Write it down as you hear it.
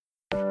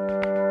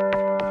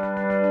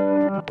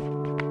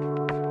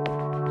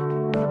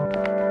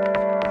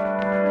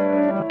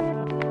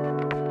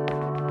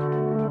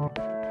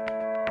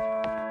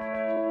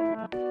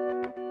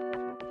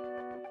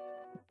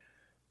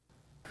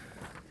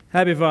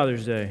Happy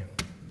Father's Day.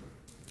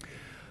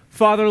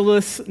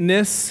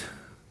 Fatherlessness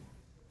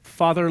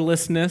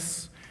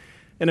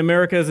in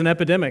America is an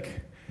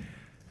epidemic,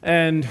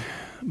 and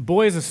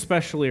boys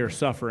especially are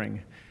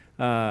suffering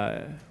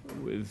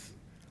with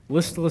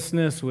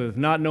listlessness, with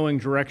not knowing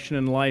direction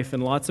in life,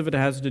 and lots of it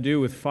has to do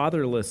with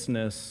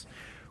fatherlessness,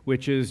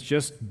 which has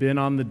just been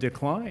on the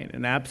decline,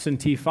 and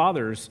absentee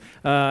fathers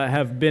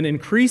have been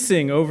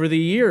increasing over the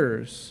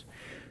years.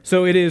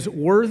 So it is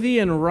worthy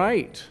and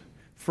right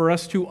for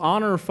us to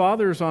honor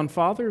fathers on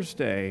Father's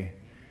Day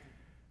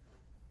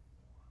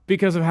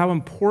because of how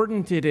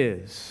important it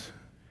is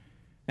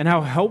and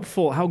how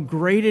helpful, how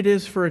great it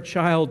is for a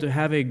child to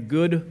have a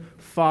good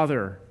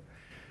father.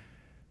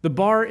 The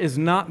bar is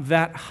not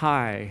that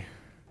high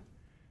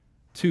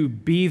to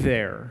be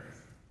there.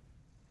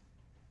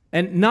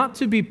 And not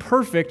to be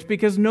perfect,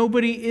 because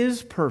nobody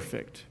is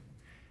perfect.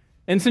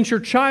 And since your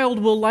child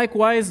will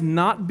likewise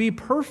not be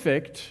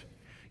perfect,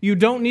 you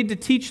don't need to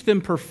teach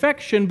them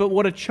perfection, but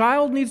what a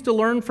child needs to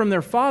learn from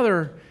their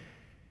father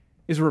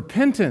is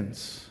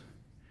repentance.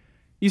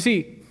 You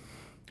see,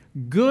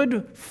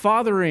 good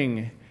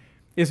fathering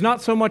is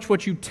not so much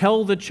what you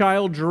tell the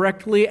child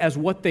directly as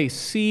what they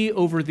see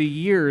over the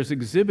years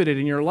exhibited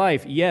in your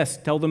life. Yes,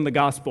 tell them the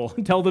gospel,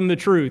 tell them the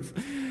truth.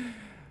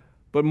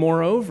 But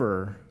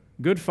moreover,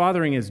 good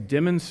fathering is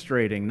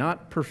demonstrating,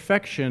 not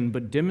perfection,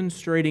 but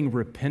demonstrating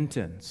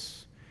repentance.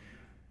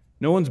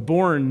 No one's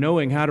born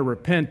knowing how to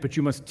repent, but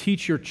you must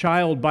teach your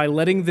child by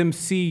letting them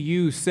see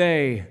you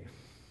say,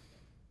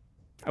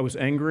 I was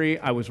angry,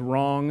 I was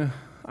wrong,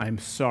 I'm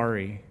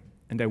sorry,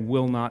 and I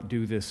will not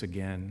do this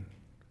again.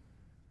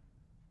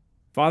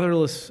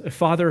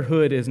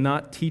 Fatherhood is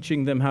not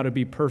teaching them how to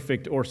be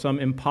perfect or some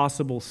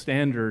impossible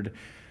standard,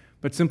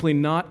 but simply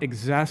not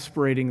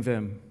exasperating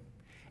them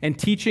and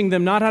teaching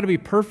them not how to be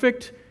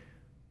perfect,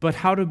 but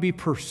how to be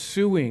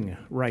pursuing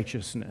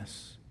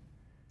righteousness.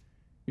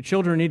 Your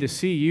children need to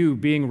see you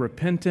being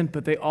repentant,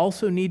 but they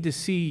also need to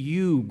see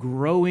you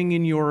growing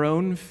in your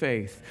own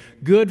faith.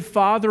 Good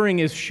fathering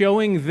is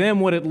showing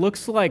them what it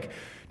looks like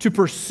to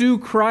pursue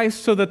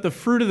Christ so that the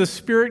fruit of the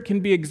Spirit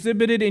can be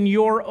exhibited in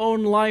your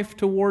own life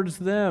towards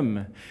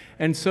them.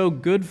 And so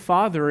good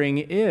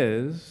fathering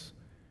is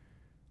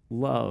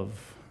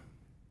love,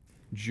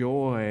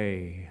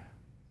 joy,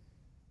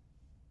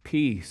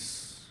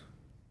 peace,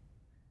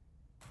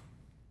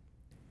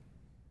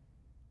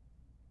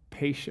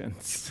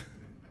 patience.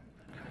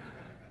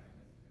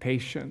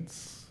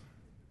 Patience.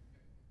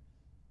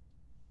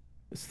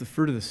 It's the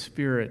fruit of the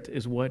Spirit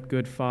is what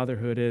good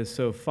fatherhood is.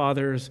 So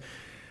fathers,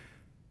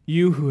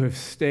 you who have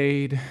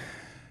stayed,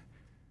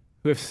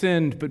 who have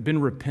sinned but been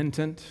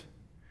repentant,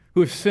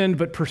 who have sinned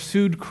but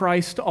pursued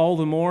Christ all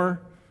the more,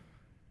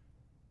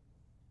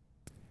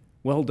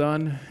 well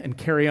done, and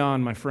carry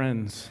on, my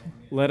friends.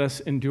 Let us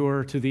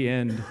endure to the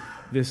end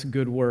this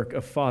good work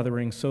of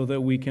fathering so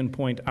that we can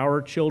point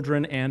our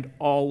children and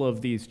all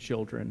of these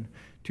children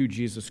to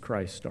Jesus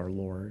Christ our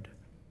Lord.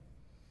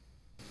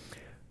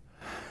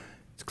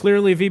 It's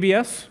clearly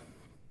VBS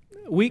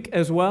week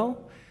as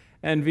well,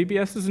 and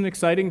VBS is an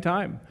exciting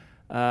time.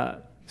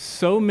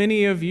 So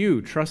many of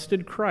you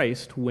trusted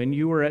Christ when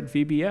you were at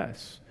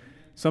VBS.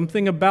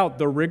 Something about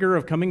the rigor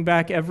of coming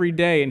back every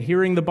day and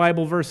hearing the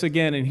Bible verse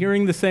again and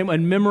hearing the same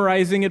and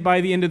memorizing it by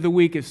the end of the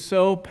week is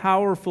so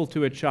powerful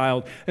to a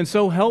child and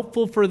so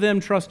helpful for them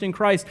trusting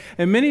Christ.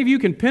 And many of you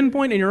can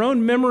pinpoint in your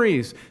own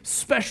memories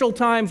special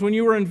times when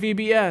you were in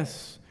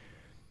VBS.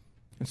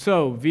 And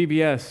so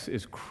VBS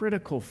is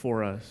critical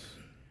for us.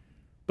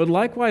 But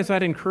likewise,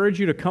 I'd encourage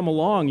you to come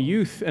along,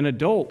 youth and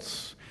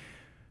adults,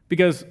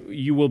 because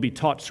you will be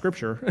taught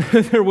Scripture.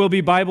 There will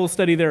be Bible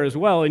study there as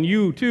well, and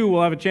you too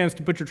will have a chance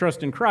to put your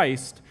trust in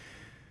Christ.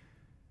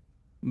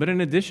 But in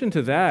addition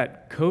to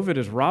that, COVID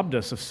has robbed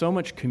us of so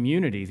much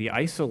community, the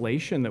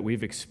isolation that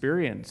we've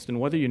experienced. And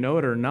whether you know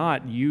it or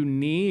not, you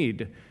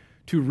need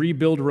to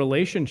rebuild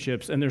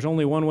relationships, and there's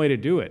only one way to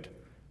do it: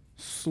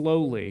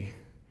 slowly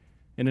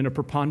and in a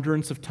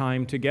preponderance of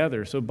time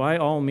together. So by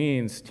all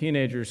means,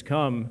 teenagers,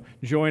 come,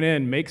 join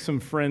in, make some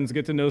friends,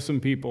 get to know some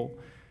people.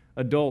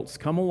 Adults,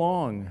 come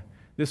along.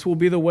 This will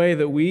be the way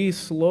that we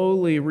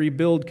slowly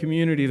rebuild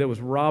community that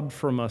was robbed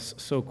from us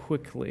so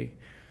quickly.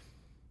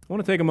 I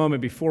want to take a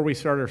moment before we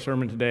start our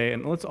sermon today,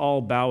 and let's all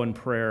bow in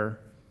prayer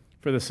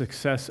for the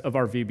success of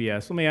our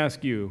VBS. Let me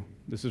ask you,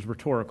 this is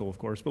rhetorical, of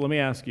course, but let me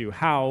ask you,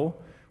 how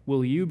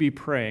will you be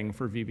praying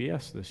for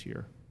VBS this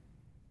year?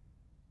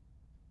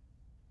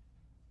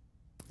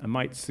 I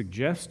might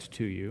suggest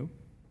to you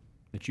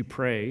that you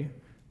pray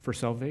for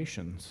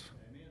salvations.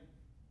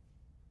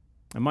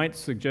 I might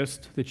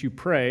suggest that you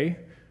pray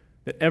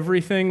that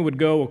everything would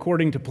go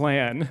according to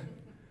plan.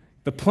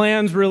 The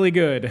plan's really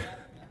good.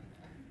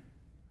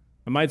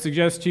 I might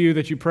suggest to you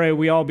that you pray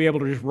we all be able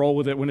to just roll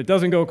with it when it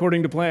doesn't go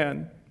according to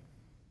plan.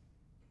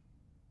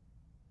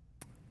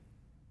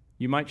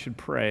 You should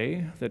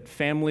pray that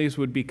families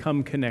would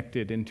become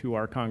connected into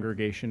our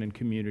congregation and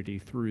community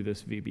through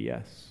this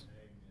VBS.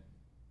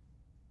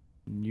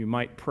 You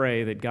might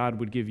pray that God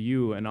would give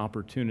you an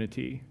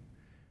opportunity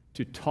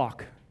to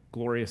talk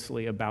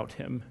gloriously about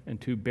him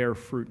and to bear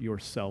fruit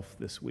yourself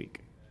this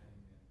week.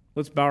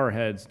 Let's bow our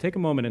heads, take a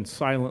moment and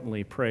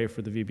silently pray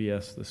for the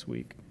VBS this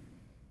week.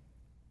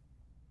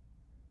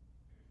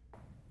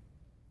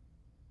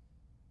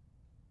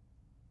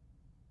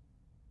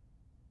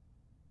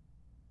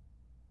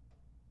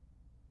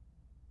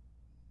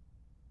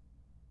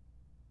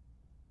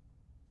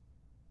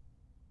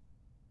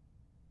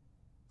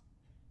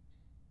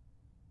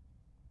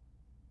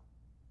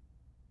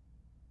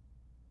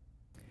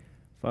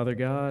 Father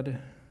God,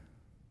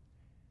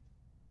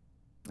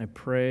 I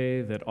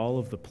pray that all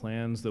of the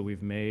plans that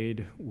we've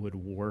made would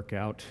work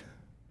out,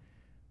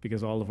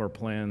 because all of our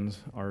plans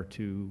are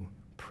to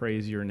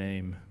praise your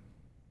name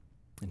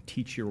and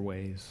teach your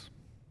ways.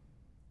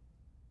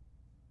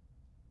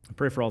 I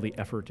pray for all the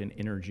effort and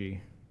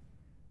energy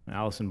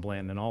Allison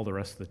Blanton and all the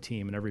rest of the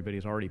team and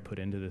everybody's already put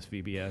into this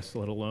VBS,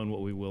 let alone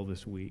what we will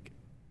this week.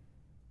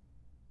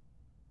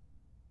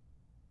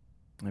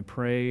 I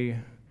pray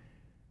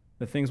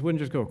that things wouldn't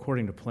just go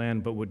according to plan,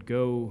 but would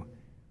go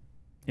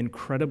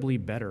incredibly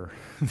better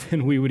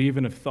than we would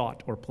even have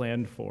thought or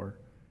planned for.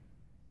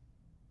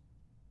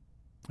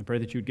 I pray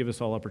that you would give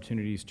us all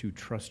opportunities to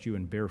trust you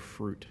and bear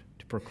fruit,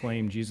 to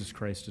proclaim Jesus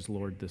Christ as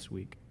Lord this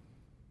week.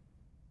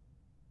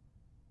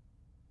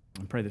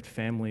 I pray that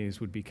families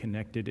would be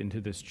connected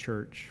into this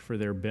church for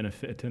their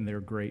benefit and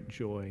their great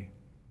joy.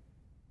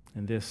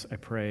 And this I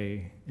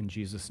pray in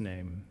Jesus'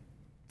 name.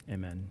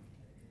 Amen.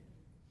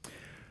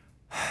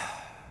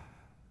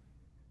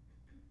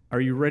 Are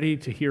you ready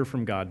to hear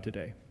from God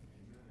today?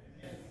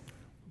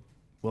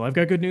 Well, I've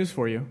got good news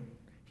for you.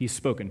 He's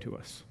spoken to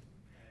us.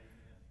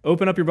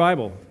 Open up your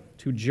Bible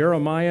to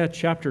Jeremiah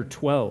chapter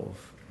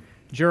 12.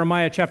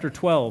 Jeremiah chapter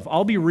 12.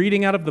 I'll be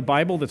reading out of the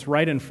Bible that's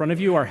right in front of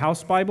you, our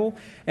house Bible,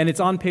 and it's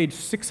on page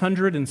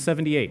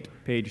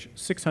 678. Page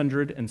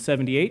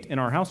 678 in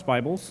our house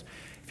Bibles.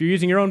 If you're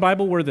using your own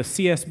Bible, where the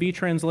CSB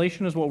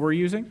translation is what we're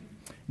using.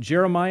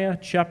 Jeremiah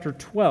chapter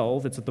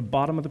 12. It's at the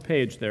bottom of the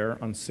page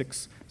there on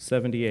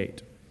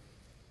 678.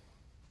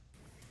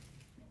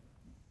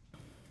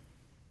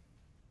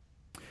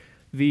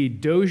 The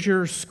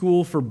Dozier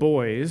School for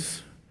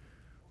Boys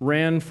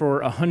ran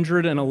for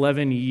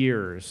 111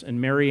 years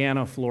in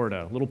Marianna,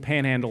 Florida, a little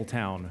panhandle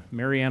town,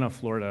 Marianna,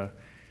 Florida.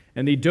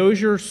 And the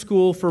Dozier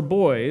School for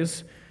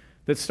Boys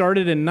that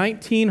started in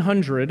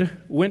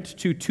 1900 went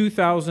to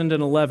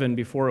 2011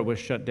 before it was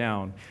shut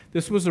down.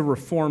 This was a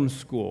reform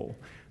school.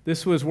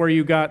 This was where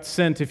you got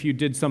sent if you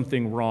did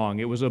something wrong.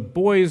 It was a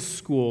boys'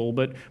 school,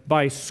 but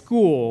by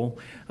school,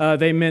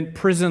 they meant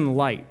prison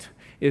light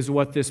is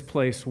what this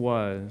place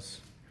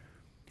was.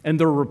 And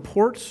the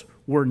reports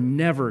were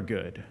never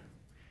good.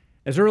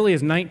 As early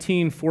as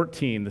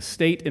 1914, the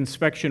state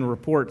inspection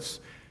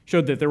reports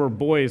showed that there were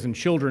boys and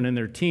children in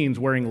their teens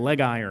wearing leg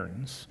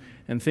irons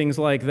and things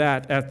like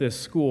that at this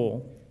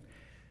school.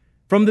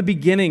 From the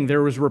beginning,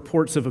 there was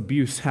reports of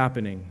abuse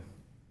happening,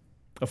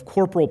 of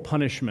corporal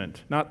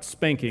punishment, not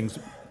spankings,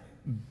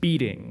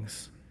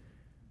 beatings,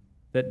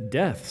 that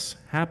deaths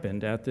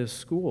happened at this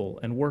school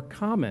and were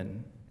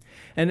common.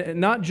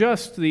 And not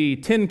just the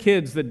 10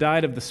 kids that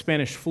died of the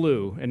Spanish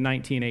flu in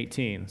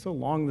 1918, so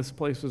long this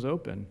place was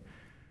open,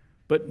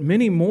 but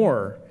many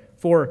more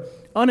for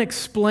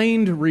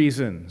unexplained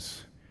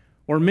reasons,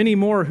 or many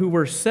more who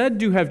were said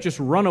to have just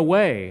run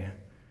away,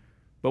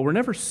 but were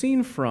never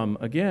seen from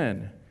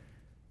again.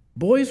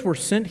 Boys were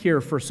sent here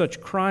for such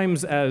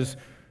crimes as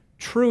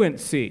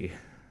truancy,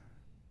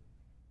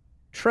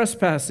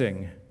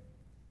 trespassing,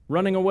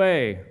 running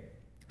away,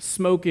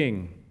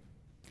 smoking,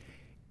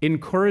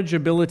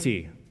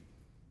 incorrigibility.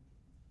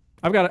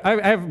 I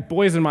have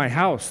boys in my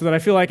house that I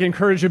feel like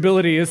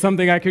incorrigibility is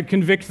something I could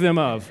convict them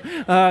of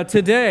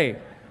today.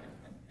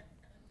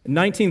 In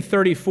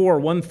 1934,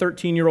 one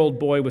 13-year-old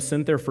boy was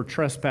sent there for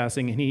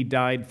trespassing, and he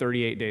died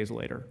 38 days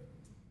later.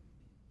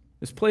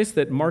 This place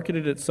that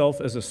marketed itself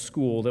as a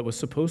school, that was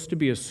supposed to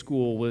be a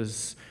school,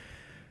 was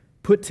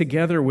put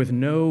together with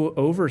no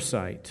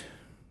oversight.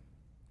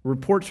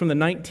 Reports from the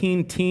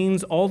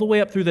 19-teens all the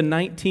way up through the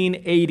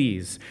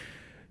 1980s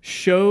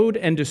showed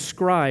and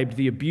described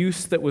the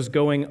abuse that was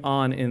going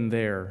on in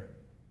there.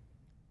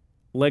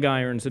 Leg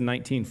irons in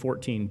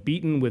 1914,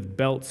 beaten with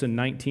belts in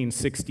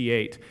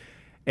 1968,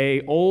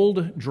 a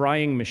old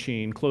drying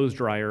machine, clothes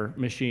dryer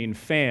machine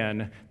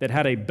fan that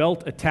had a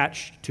belt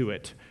attached to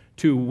it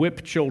to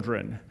whip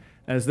children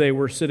as they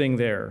were sitting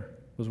there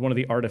was one of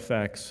the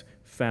artifacts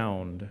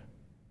found.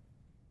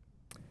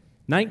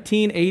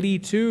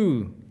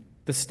 1982,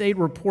 the state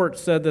report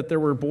said that there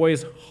were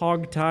boys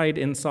hogtied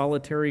in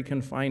solitary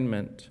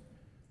confinement.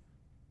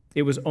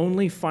 It was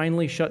only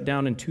finally shut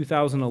down in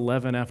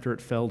 2011 after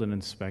it failed an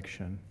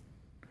inspection.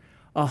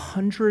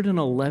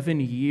 111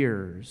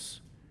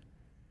 years.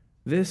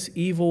 This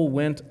evil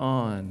went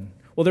on.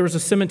 Well, there was a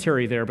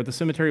cemetery there, but the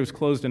cemetery was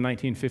closed in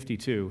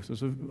 1952. So it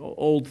was an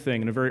old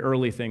thing and a very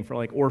early thing for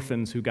like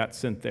orphans who got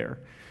sent there.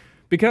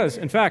 Because,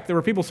 in fact, there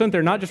were people sent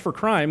there not just for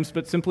crimes,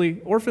 but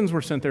simply orphans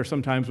were sent there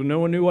sometimes when no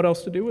one knew what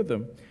else to do with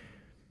them.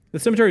 The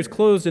cemetery was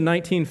closed in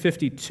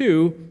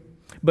 1952,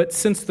 But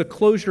since the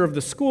closure of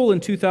the school in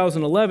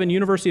 2011,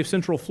 University of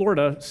Central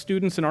Florida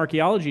students and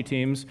archaeology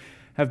teams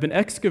have been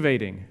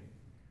excavating.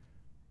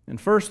 And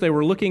first they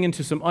were looking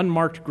into some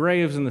unmarked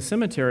graves in the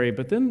cemetery,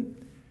 but then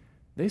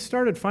they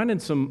started finding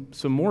some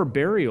more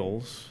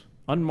burials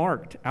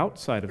unmarked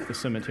outside of the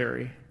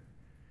cemetery.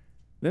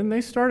 Then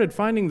they started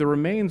finding the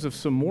remains of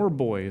some more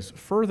boys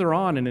further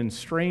on and in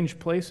strange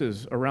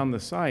places around the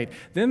site.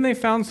 Then they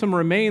found some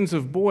remains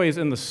of boys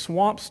in the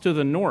swamps to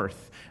the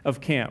north of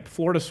camp,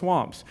 Florida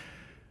swamps.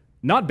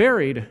 Not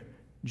buried,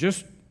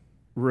 just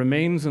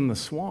remains in the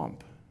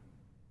swamp.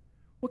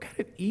 What kind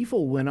of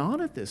evil went on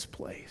at this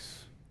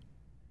place?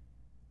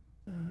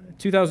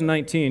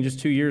 2019, just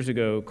 2 years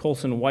ago,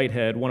 Colson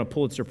Whitehead won a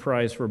Pulitzer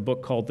Prize for a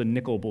book called The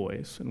Nickel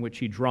Boys, in which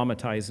he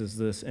dramatizes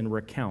this and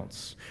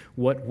recounts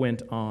what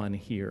went on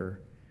here.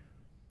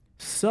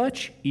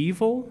 Such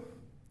evil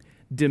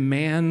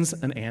demands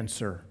an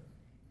answer.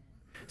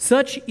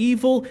 Such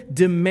evil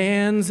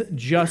demands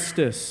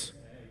justice.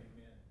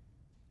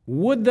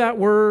 Would that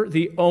were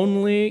the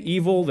only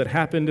evil that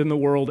happened in the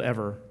world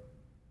ever.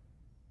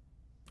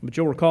 But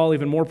you'll recall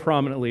even more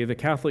prominently the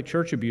Catholic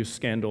Church abuse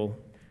scandal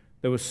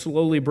that was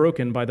slowly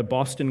broken by the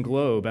Boston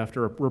Globe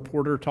after a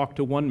reporter talked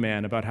to one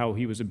man about how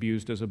he was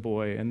abused as a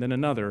boy, and then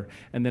another,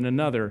 and then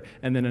another,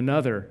 and then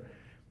another.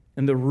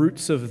 And the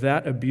roots of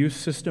that abuse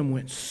system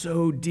went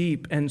so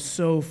deep and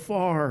so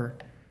far.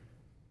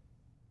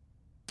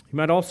 You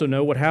might also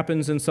know what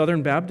happens in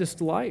Southern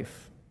Baptist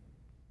life.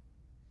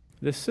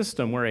 This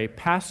system where a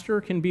pastor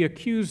can be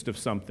accused of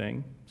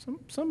something,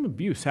 some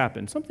abuse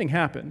happened, something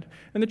happened,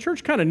 and the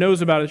church kind of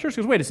knows about it. The church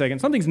goes, wait a second,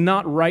 something's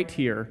not right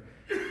here,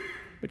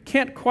 but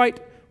can't quite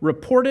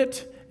report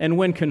it, and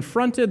when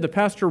confronted, the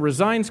pastor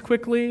resigns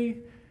quickly,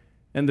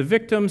 and the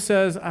victim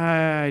says,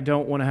 I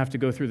don't want to have to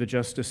go through the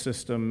justice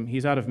system.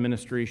 He's out of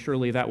ministry.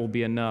 Surely that will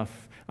be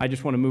enough. I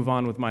just want to move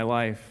on with my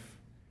life.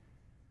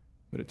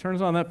 But it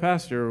turns out that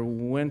pastor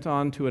went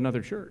on to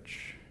another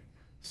church,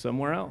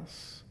 somewhere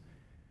else.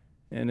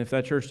 And if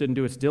that church didn't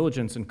do its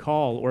diligence and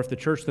call, or if the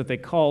church that they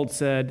called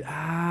said,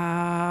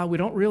 we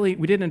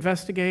didn't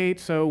investigate,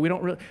 so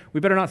we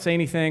better not say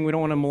anything. We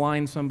don't want to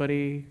malign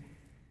somebody.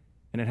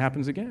 And it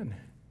happens again,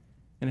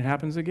 and it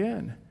happens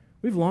again.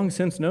 We've long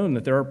since known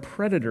that there are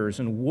predators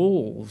and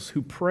wolves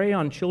who prey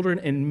on children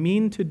and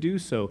mean to do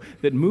so,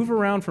 that move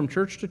around from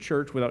church to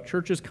church without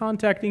churches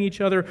contacting each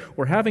other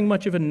or having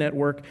much of a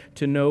network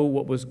to know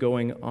what was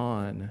going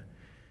on.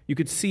 You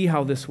could see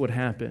how this would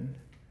happen,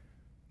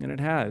 and it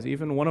has.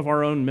 Even one of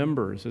our own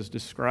members has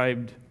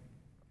described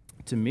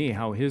to me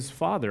how his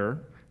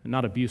father,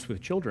 not abuse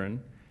with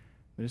children,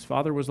 but his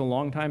father was a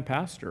longtime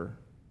pastor,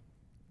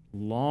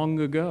 long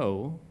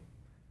ago,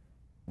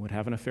 would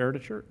have an affair at a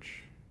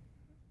church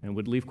and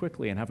would leave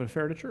quickly and have an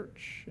affair at a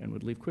church and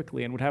would leave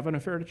quickly and would have an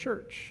affair at a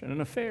church and an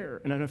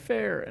affair and an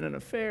affair and an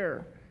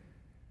affair.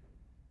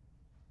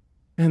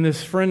 And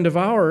this friend of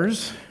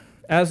ours,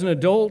 as an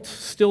adult,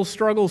 still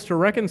struggles to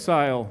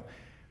reconcile.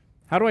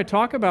 How do I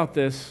talk about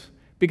this?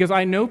 Because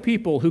I know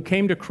people who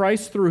came to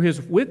Christ through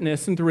his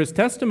witness and through his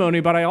testimony,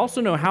 but I also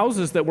know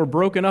houses that were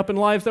broken up and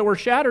lives that were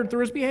shattered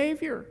through his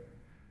behavior.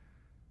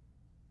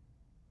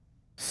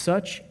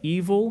 Such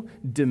evil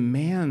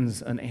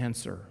demands an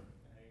answer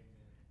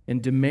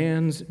and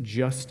demands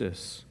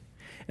justice.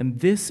 And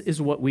this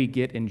is what we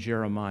get in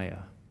Jeremiah,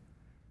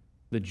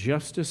 the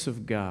justice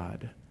of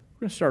God.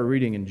 We're going to start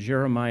reading in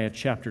Jeremiah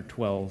chapter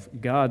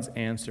 12, God's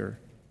answer.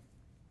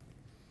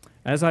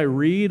 As I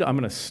read, I'm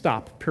going to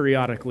stop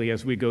periodically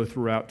as we go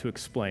throughout to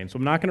explain. So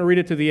I'm not going to read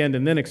it to the end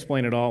and then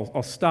explain it all.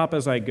 I'll stop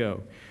as I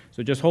go.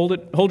 So just hold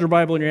your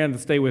Bible in your hand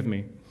and stay with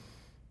me.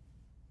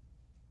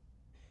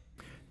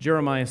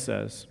 Jeremiah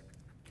says,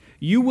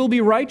 "You will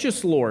be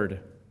righteous, Lord,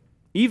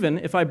 even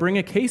if I bring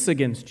a case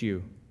against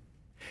you.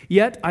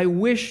 Yet I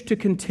wish to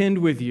contend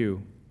with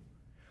you.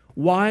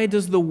 Why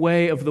does the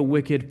way of the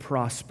wicked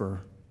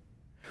prosper?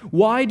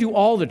 Why do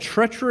all the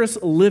treacherous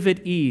live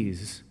at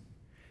ease?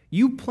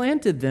 You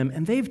planted them,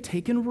 and they've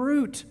taken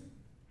root.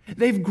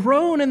 They've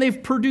grown, and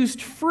they've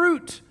produced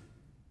fruit.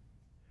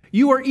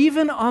 You are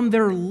even on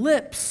their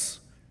lips,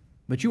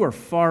 but you are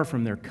far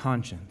from their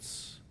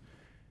conscience."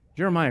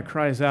 Jeremiah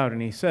cries out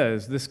and he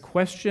says, this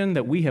question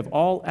that we have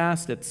all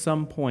asked at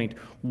some point,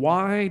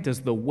 why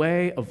does the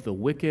way of the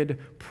wicked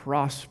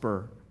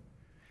prosper?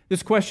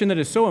 This question that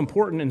is so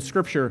important in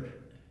Scripture,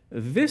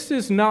 this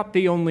is not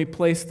the only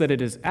place that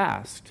it is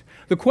asked.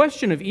 The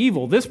question of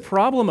evil, this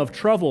problem of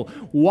trouble,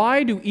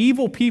 why do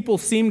evil people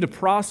seem to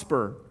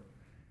prosper?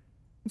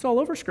 It's all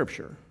over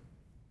Scripture.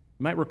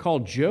 You might recall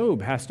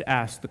Job has to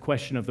ask the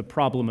question of the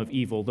problem of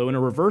evil, though in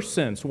a reverse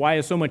sense, why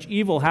has so much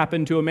evil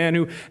happened to a man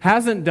who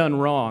hasn't done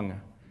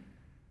wrong?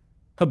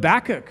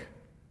 Habakkuk,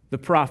 the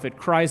prophet,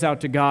 cries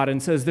out to God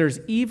and says, there's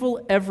evil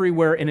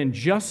everywhere and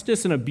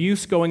injustice and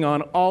abuse going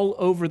on all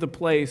over the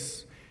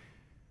place.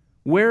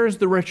 Where is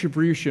the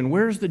retribution?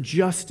 Where is the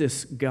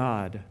justice,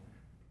 God?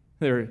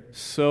 There are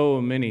so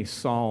many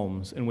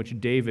psalms in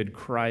which David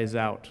cries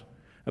out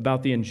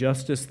about the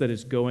injustice that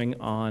is going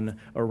on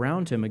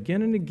around him.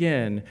 Again and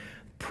again,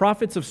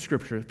 prophets of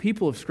Scripture,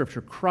 people of Scripture,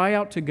 cry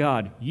out to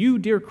God. You,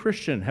 dear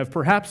Christian, have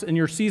perhaps in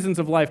your seasons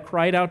of life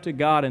cried out to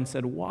God and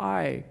said,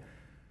 why?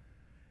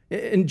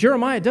 And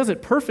Jeremiah does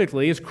it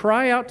perfectly. His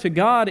cry out to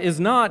God is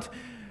not,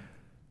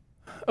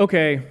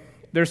 okay,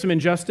 there's some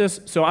injustice,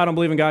 so I don't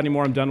believe in God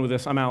anymore. I'm done with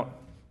this. I'm out.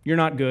 You're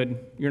not good.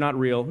 You're not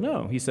real.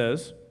 No, he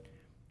says,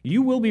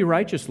 you will be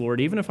righteous, Lord,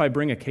 even if I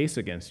bring a case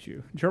against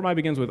you. Jeremiah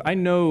begins with, I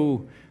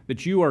know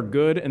that you are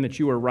good and that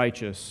you are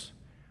righteous,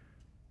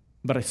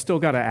 but I still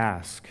got to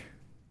ask,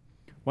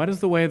 why does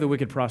the way of the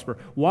wicked prosper?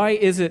 Why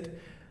is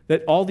it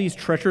that all these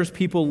treacherous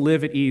people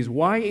live at ease?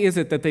 Why is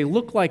it that they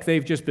look like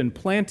they've just been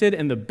planted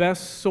in the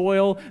best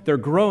soil, they're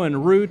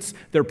growing roots,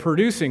 they're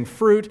producing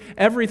fruit,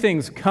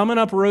 everything's coming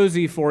up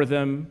rosy for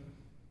them?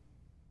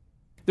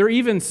 They're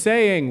even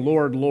saying,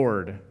 Lord,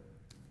 Lord.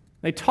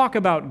 They talk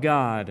about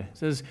God. It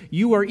says,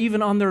 you are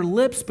even on their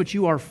lips, but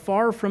you are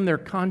far from their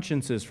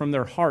consciences, from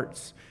their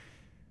hearts.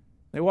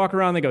 They walk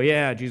around, they go,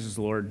 yeah, Jesus,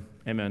 Lord,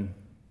 amen.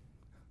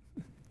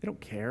 They don't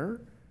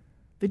care.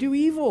 They do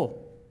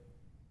evil.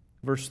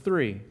 Verse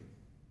 3,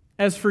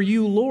 as for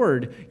you,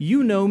 Lord,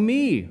 you know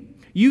me.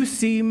 You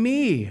see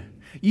me.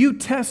 You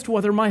test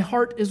whether my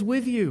heart is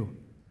with you.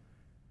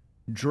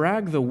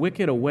 Drag the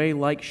wicked away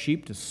like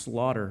sheep to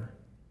slaughter,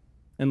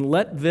 and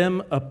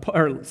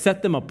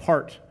set them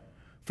apart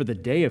for the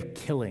day of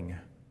killing.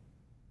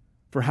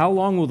 For how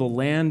long will the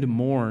land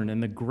mourn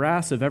and the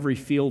grass of every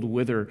field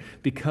wither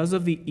because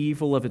of the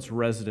evil of its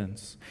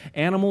residents?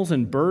 Animals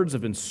and birds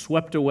have been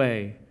swept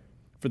away,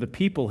 for the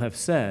people have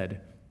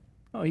said,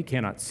 oh, he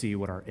cannot see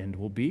what our end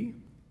will be.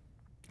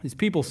 These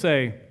people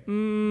say,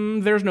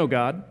 there's no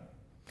God.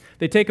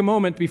 They take a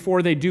moment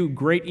before they do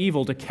great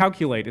evil to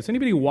calculate. Is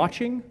anybody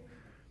watching?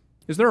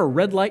 Is there a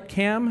red light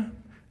cam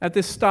at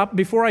this stop?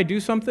 Before I do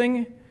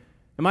something,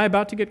 am I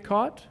about to get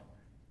caught?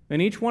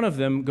 And each one of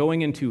them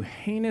going into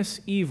heinous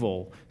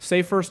evil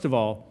say, first of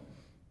all,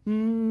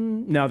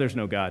 no, there's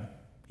no God.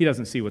 He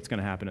doesn't see what's going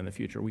to happen in the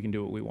future. We can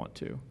do what we want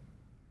to.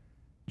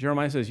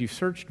 Jeremiah says, you've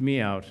searched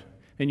me out,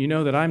 and you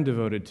know that I'm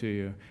devoted to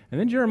you. And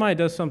then Jeremiah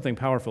does something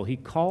powerful. He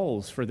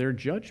calls for their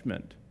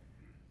judgment.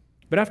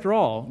 But after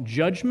all,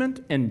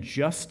 judgment and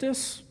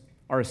justice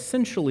are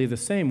essentially the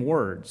same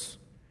words.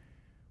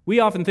 We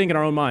often think in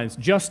our own minds,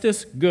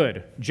 justice,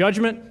 good.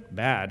 Judgment,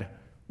 bad.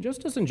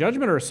 Justice and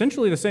judgment are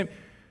essentially the same.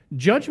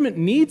 Judgment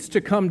needs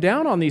to come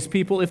down on these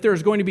people if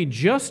there's going to be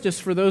justice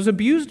for those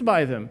abused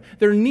by them.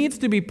 There needs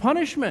to be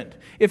punishment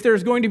if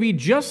there's going to be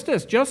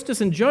justice.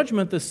 Justice and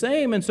judgment the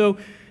same. And so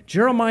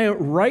Jeremiah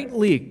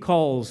rightly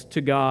calls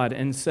to God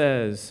and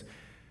says,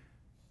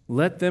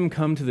 let them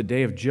come to the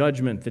day of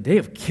judgment, the day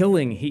of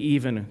killing, he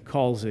even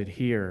calls it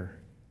here.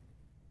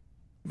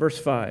 Verse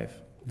 5,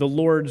 the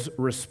Lord's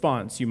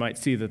response, you might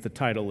see that the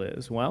title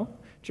is. Well,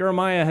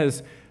 Jeremiah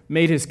has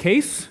made his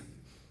case.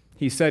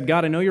 He said,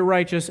 God, I know you're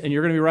righteous, and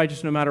you're going to be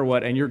righteous no matter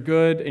what, and you're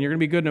good, and you're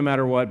going to be good no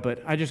matter what,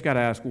 but I just got to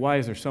ask, why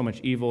is there so much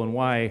evil, and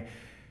why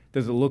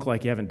does it look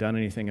like you haven't done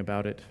anything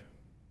about it?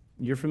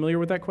 You're familiar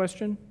with that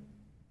question?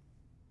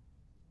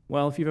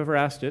 Well, if you've ever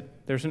asked it,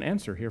 there's an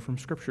answer here from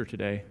Scripture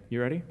today.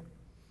 You ready?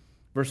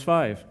 Verse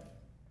 5,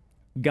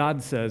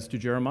 God says to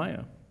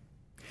Jeremiah,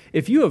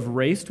 if you have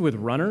raced with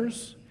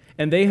runners,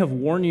 and they have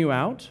worn you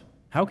out,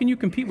 how can you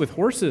compete with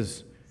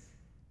horses?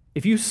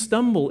 If you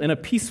stumble in a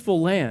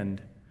peaceful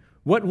land,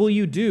 what will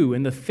you do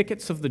in the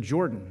thickets of the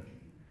Jordan?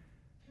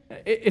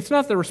 It's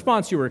not the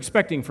response you were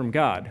expecting from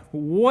God.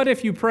 What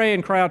if you pray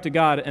and cry out to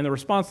God and the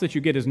response that you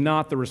get is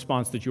not the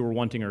response that you were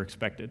wanting or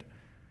expected?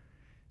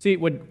 See,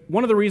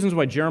 one of the reasons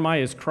why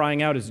Jeremiah is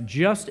crying out is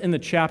just in the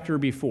chapter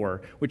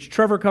before, which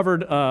Trevor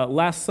covered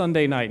last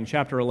Sunday night in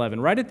chapter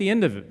 11. Right at the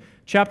end of it,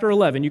 chapter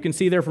 11, you can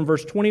see there from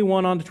verse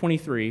 21 on to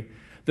 23,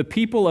 the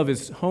people of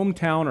his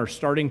hometown are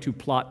starting to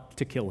plot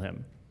to kill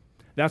him.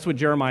 That's what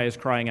Jeremiah is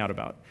crying out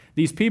about.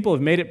 These people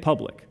have made it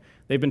public.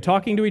 They've been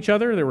talking to each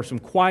other. There were some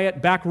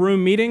quiet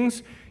backroom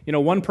meetings.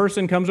 One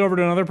person comes over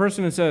to another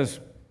person and says,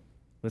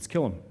 let's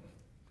kill him.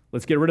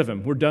 Let's get rid of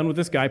him. We're done with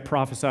this guy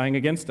prophesying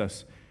against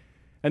us.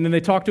 And then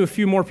they talk to a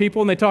few more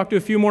people, and they talk to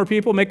a few more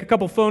people, make a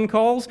couple phone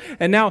calls,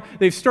 and now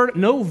they've started,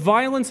 no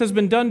violence has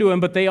been done to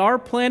him, but they are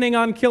planning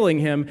on killing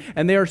him,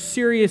 and they are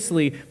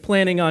seriously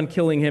planning on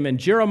killing him. And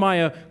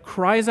Jeremiah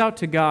cries out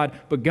to God,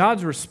 but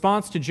God's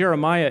response to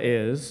Jeremiah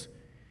is,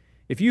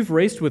 if you've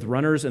raced with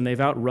runners and they've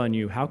outrun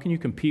you, how can you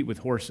compete with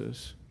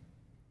horses?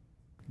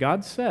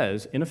 God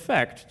says, in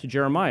effect, to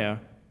Jeremiah,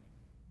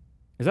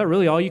 is that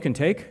really all you can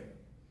take?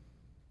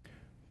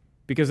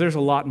 Because there's a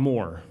lot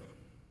more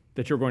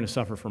that you're going to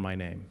suffer for my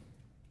name.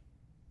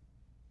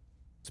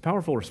 It's a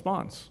powerful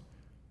response,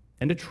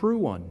 and a true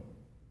one.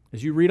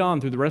 As you read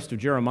on through the rest of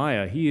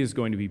Jeremiah, he is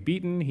going to be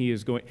beaten.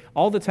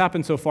 All that's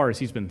happened so far is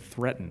he's been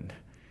threatened.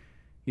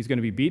 He's going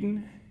to be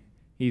beaten.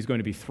 He's going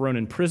to be thrown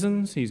in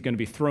prisons. He's going to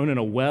be thrown in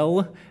a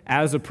well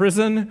as a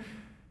prison.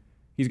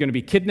 He's going to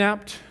be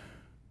kidnapped.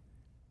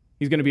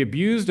 He's going to be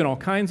abused in all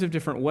kinds of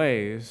different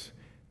ways.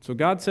 So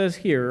God says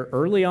here,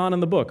 early on in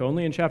the book,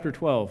 only in chapter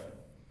 12,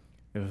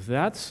 if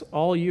that's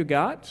all you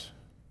got,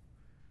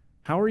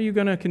 how are you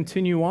going to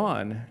continue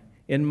on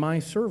in my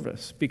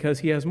service because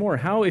he has more?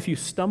 How, if you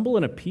stumble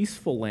in a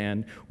peaceful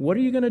land, what are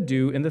you going to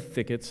do in the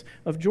thickets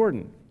of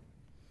Jordan?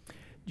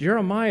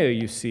 Jeremiah,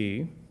 you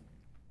see,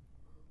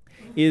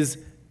 is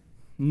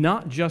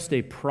not just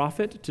a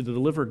prophet to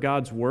deliver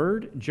God's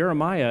word.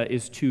 Jeremiah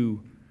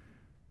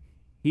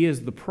he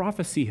is the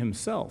prophecy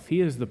himself. He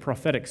is the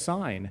prophetic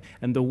sign.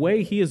 And the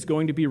way he is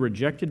going to be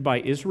rejected by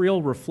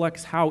Israel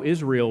reflects how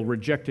Israel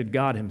rejected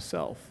God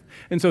himself.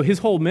 And so his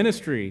whole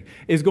ministry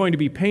is going to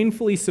be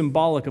painfully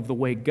symbolic of the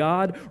way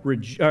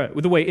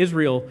the way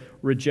Israel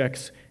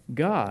rejects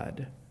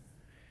God.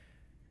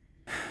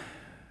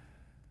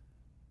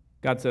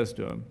 God says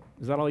to him,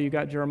 "Is that all you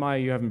got, Jeremiah?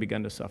 You haven't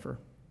begun to suffer."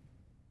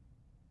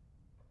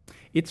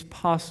 It's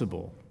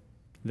possible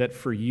that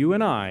for you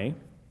and I,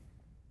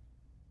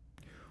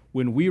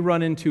 when we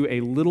run into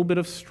a little bit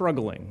of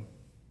struggling,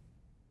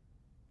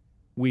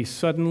 we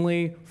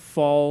suddenly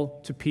fall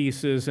to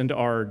pieces and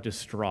are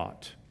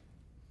distraught.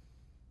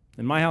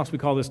 In my house, we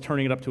call this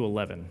turning it up to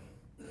 11.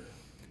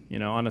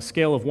 On a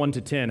scale of 1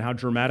 to 10, how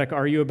dramatic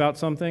are you about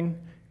something?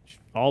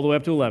 All the way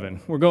up to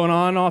 11. We're going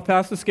on off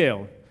past the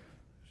scale.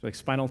 It's like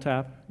Spinal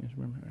Tap.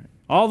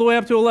 All the way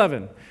up to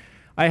 11.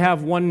 I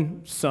have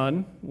one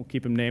son. We'll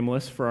keep him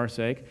nameless for our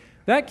sake.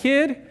 That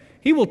kid,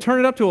 he will turn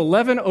it up to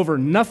 11 over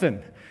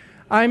nothing.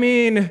 I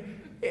mean,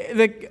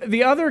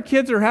 the other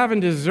kids are having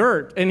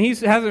dessert, and he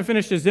hasn't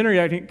finished his dinner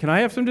yet. Can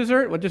I have some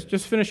dessert? Well,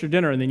 just finish your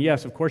dinner, and then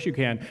yes, of course you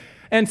can.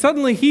 And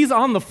suddenly he's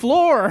on the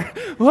floor.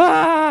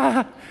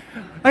 Ah,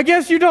 I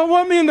guess you don't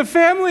want me in the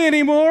family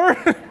anymore.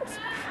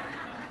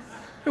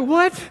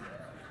 What?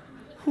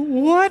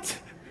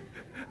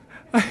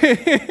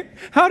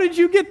 How did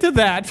you get to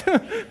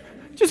that?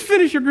 Just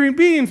finish your green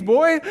beans,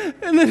 boy,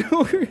 and then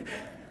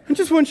I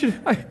just want you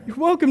to, you're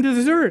welcome to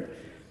dessert.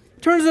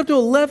 Turns up to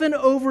 11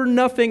 over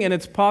nothing, and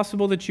it's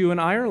possible that you and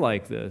I are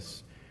like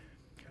this.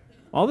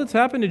 All that's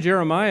happened to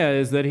Jeremiah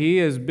is that he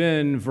has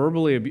been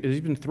he's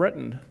been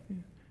threatened.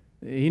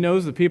 He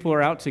knows the people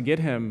are out to get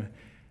him,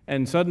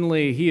 and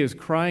suddenly he is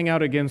crying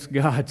out against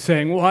God,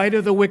 saying, "Why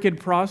do the wicked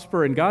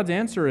prosper?" And God's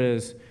answer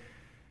is,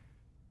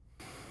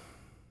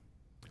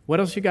 "What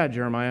else you got,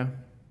 Jeremiah?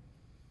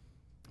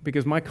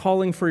 Because my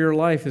calling for your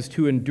life is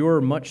to endure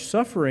much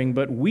suffering,"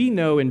 but we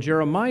know, and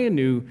Jeremiah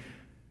knew,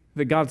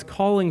 that God's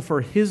calling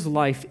for his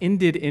life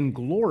ended in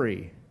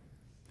glory,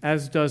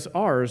 as does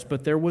ours,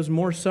 but there was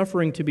more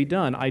suffering to be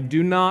done. I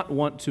do not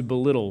want to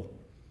belittle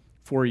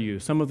for you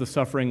some of the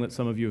suffering that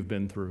some of you have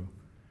been through.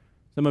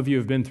 Some of you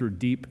have been through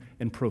deep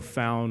and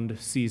profound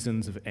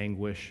seasons of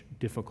anguish,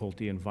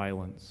 difficulty, and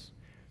violence.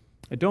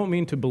 I don't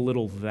mean to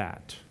belittle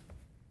that,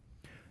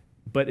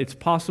 but it's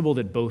possible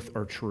that both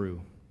are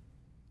true.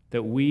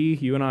 That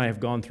you and I,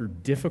 have gone through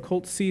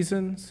difficult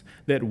seasons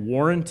that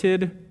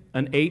warranted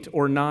an 8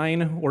 or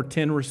 9 or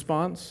 10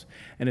 response.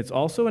 And it's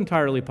also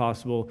entirely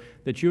possible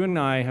that you and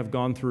I have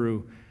gone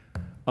through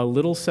a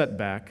little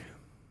setback,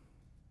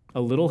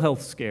 a little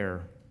health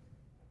scare,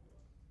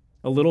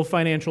 a little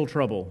financial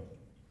trouble,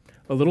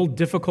 a little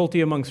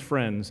difficulty amongst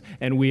friends,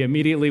 and we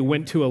immediately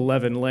went to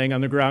 11 laying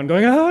on the ground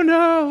going, "Oh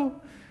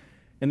no!"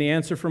 And the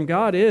answer from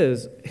God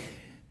is,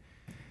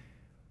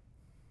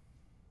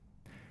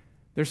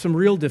 there's some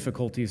real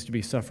difficulties to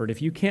be suffered.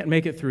 If you can't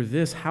make it through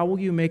this, how will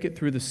you make it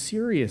through the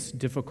serious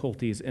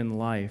difficulties in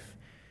life?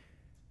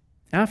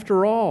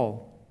 After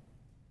all,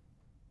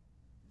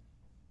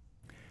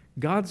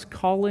 God's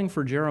calling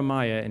for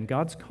Jeremiah and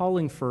God's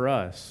calling for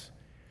us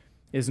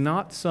is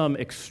not some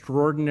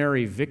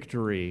extraordinary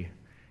victory.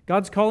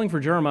 God's calling for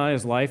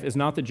Jeremiah's life is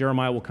not that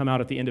Jeremiah will come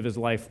out at the end of his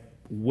life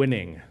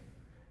winning.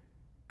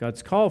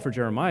 God's call for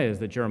Jeremiah is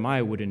that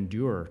Jeremiah would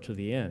endure to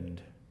the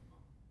end.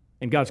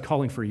 And God's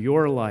calling for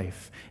your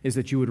life is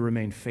that you would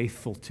remain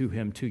faithful to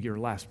him to your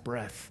last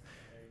breath.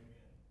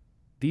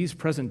 These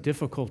present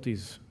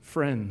difficulties,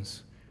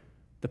 friends,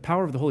 the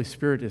power of the Holy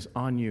Spirit is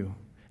on you,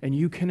 and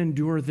you can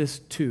endure this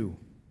too.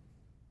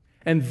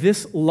 And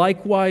this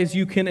likewise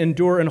you can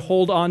endure and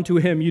hold on to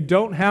him. You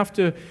don't have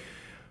to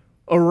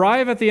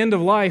arrive at the end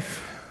of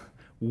life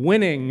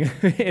winning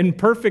in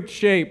perfect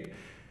shape.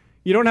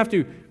 You don't have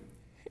to,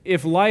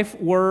 if life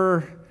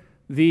were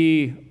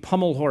the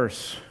pommel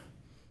horse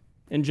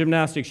in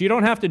gymnastics, you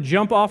don't have to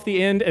jump off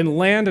the end and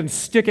land and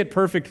stick it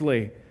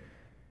perfectly.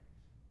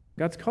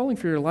 God's calling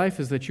for your life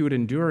is that you would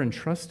endure in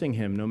trusting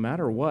him no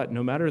matter what,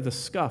 no matter the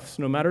scuffs,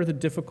 no matter the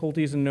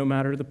difficulties, and no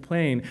matter the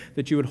pain,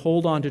 that you would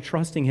hold on to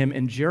trusting him,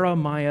 and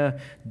Jeremiah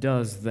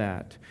does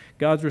that.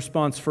 God's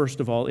response, first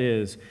of all,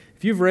 is,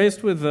 if you've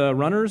raced with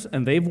runners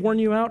and they've worn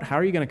you out, how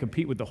are you going to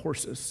compete with the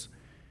horses?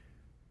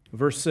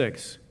 Verse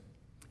 6,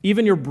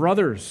 even your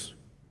brothers,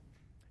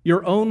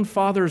 your own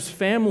father's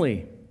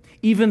family,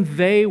 even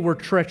they were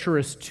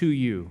treacherous to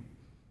you,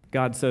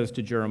 God says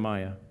to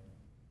Jeremiah.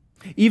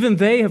 Even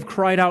they have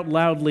cried out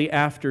loudly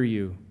after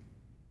you.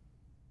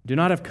 Do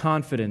not have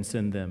confidence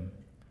in them,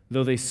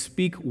 though they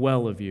speak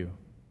well of you.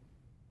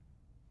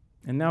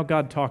 And now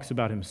God talks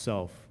about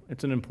himself.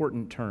 It's an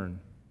important turn.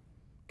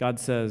 God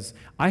says,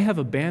 I have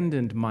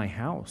abandoned my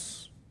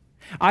house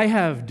I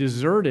have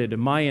deserted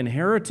my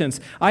inheritance.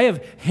 I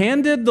have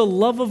handed the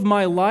love of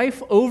my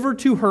life over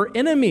to her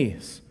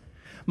enemies.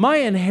 My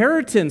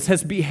inheritance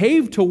has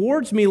behaved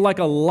towards me like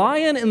a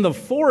lion in the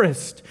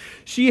forest.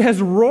 She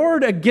has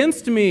roared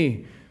against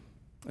me.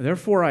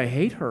 Therefore, I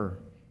hate her.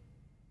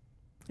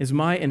 Is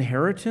my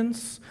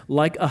inheritance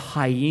like a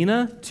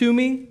hyena to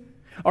me?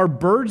 Are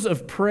birds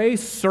of prey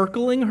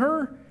circling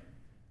her?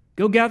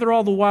 Go gather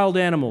all the wild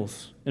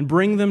animals and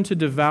bring them to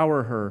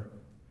devour her.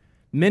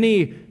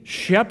 Many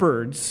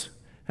shepherds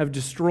have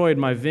destroyed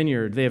my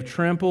vineyard. They have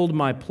trampled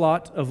my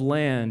plot of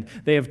land.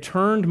 They have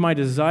turned my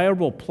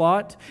desirable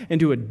plot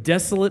into a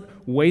desolate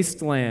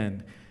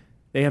wasteland.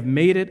 They have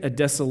made it a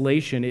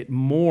desolation. It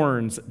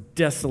mourns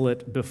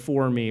desolate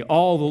before me.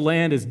 All the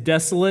land is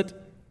desolate,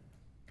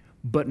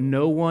 but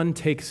no one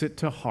takes it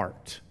to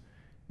heart,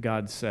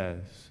 God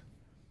says.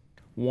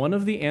 One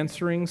of the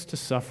answerings to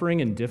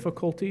suffering and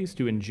difficulties,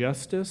 to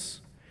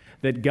injustice,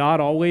 that God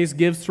always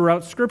gives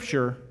throughout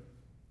Scripture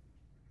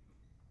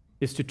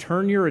is to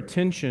turn your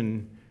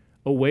attention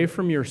away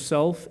from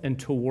yourself and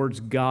towards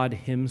God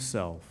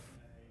Himself.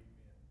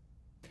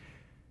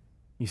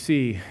 You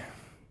see,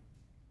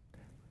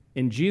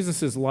 in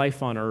Jesus'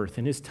 life on earth,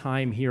 in His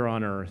time here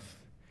on earth,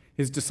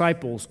 His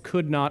disciples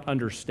could not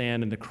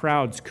understand, and the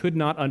crowds could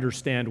not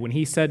understand when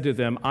He said to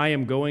them, I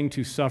am going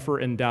to suffer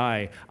and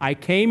die. I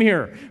came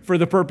here for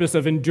the purpose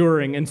of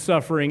enduring and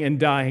suffering and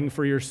dying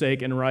for your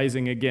sake and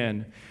rising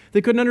again.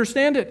 They couldn't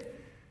understand it.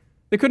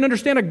 They couldn't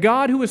understand a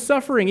God who was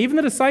suffering. Even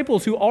the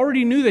disciples who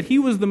already knew that He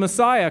was the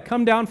Messiah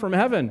come down from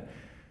heaven.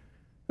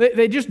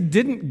 They just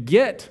didn't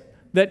get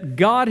that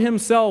God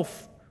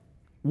Himself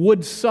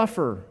would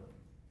suffer.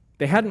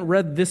 They hadn't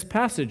read this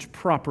passage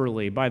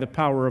properly by the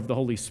power of the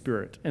Holy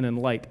Spirit and in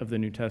light of the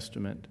New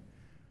Testament.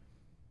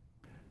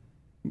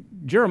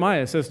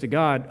 Jeremiah says to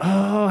God,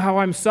 oh, how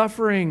I'm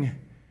suffering.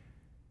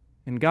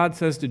 And God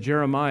says to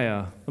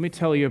Jeremiah, let me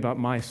tell you about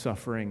my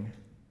suffering,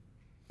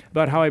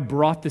 about how I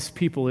brought this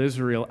people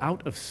Israel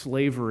out of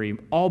slavery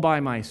all by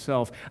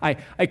myself.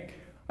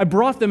 I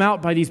brought them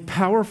out by these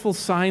powerful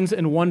signs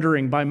and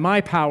wondering, by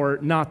my power,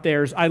 not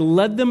theirs. I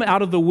led them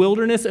out of the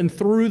wilderness and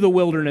through the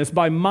wilderness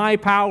by my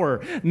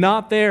power,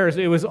 not theirs.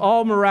 It was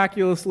all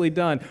miraculously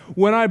done.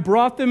 When I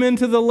brought them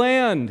into the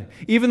land,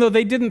 even though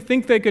they didn't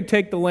think they could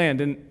take the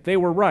land, and they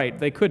were right,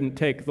 they couldn't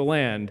take the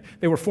land.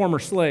 They were former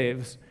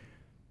slaves.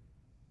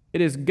 It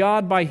is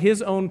God by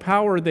His own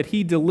power that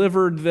He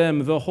delivered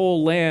them the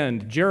whole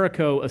land.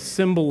 Jericho, a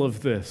symbol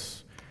of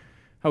this.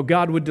 How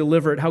God would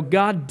deliver it. How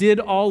God did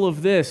all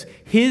of this.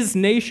 His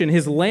nation,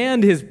 His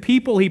land, His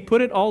people, He put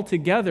it all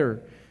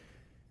together.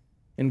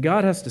 And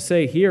God has to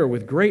say here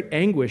with great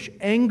anguish,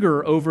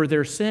 anger over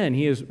their sin.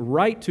 He is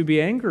right to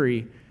be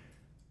angry,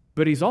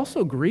 but He's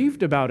also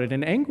grieved about it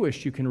and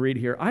anguished, you can read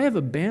here. I have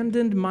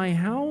abandoned my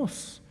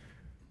house.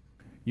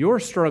 You're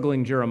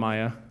struggling,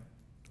 Jeremiah.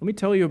 Let me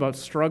tell you about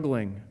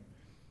struggling.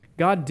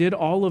 God did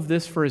all of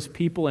this for His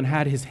people and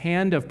had His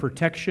hand of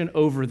protection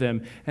over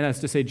them. And as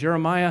to say,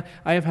 Jeremiah,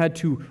 I have had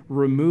to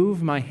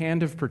remove my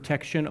hand of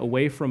protection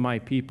away from my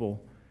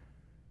people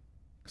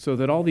so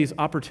that all these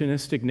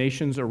opportunistic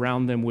nations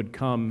around them would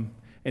come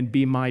and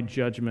be my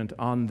judgment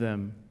on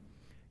them.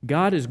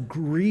 God is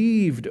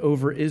grieved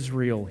over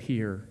Israel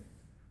here.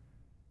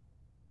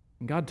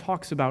 And God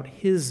talks about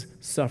His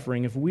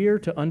suffering. If we are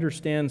to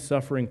understand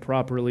suffering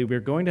properly, we're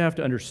going to have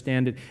to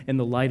understand it in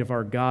the light of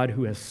our God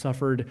who has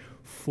suffered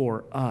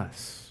for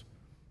us.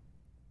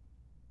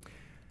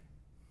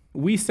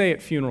 We say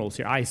at funerals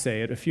here, I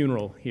say at a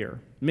funeral here,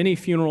 many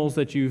funerals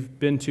that you've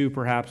been to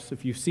perhaps,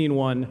 if you've seen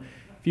one,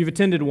 if you've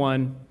attended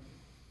one,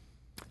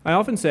 I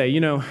often say,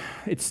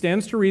 it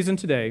stands to reason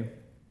today,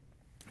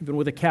 even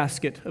with a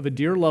casket of a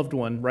dear loved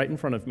one right in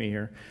front of me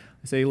here,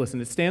 I say,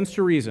 listen, it stands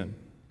to reason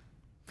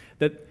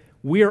that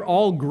we are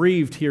all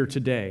grieved here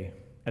today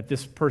at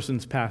this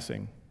person's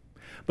passing,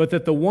 but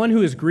that the one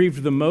who is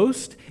grieved the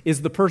most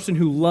is the person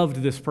who loved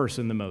this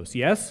person the most.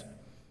 Yes?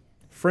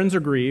 Friends are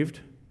grieved.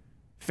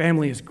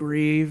 Family is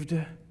grieved.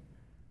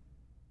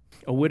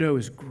 A widow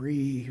is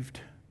grieved.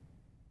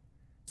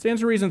 It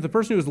stands to reason that the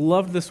person who has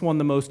loved this one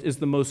the most is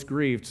the most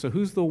grieved. So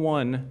who's the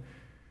one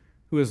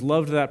who has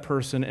loved that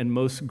person and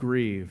most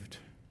grieved?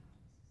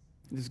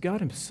 It is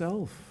God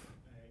Himself.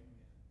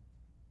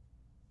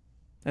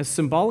 As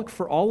symbolic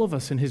for all of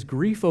us in His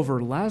grief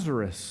over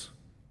Lazarus.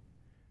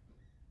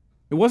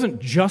 It wasn't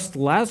just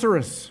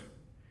Lazarus.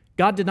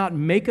 God did not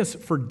make us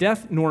for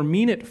death nor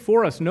mean it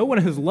for us. No one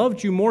has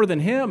loved you more than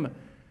Him.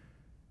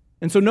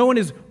 And so no one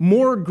is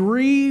more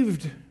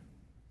grieved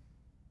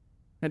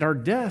at our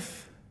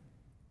death.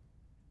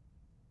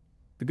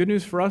 The good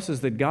news for us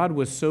is that God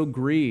was so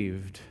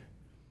grieved.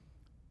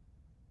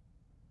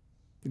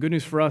 The good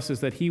news for us is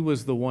that He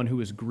was the one who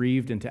was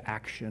grieved into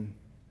action.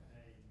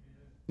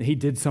 He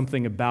did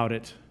something about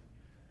it.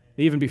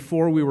 Even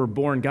before we were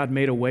born, God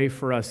made a way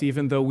for us.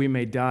 Even though we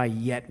may die,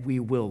 yet we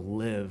will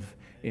live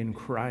in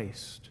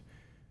Christ.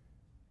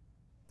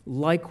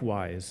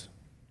 Likewise,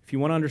 if you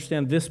want to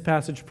understand this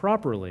passage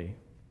properly,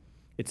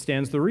 It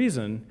stands to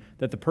reason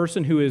that the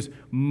person who is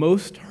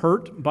most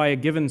hurt by a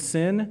given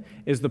sin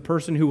is the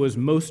person who was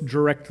most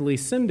directly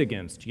sinned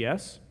against,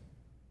 yes?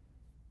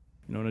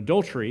 An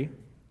adultery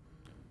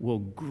will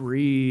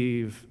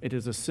grieve. It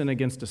is a sin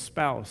against a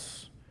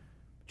spouse.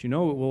 But it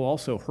will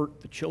also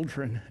hurt the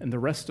children and the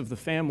rest of the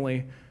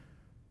family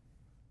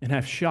and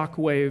have shock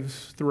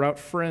waves throughout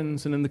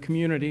friends and in the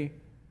community.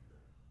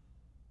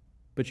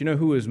 But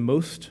who is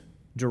most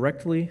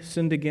directly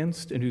sinned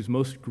against and who's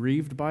most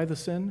grieved by the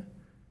sin?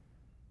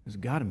 Is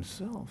God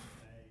himself.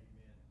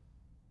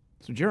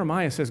 So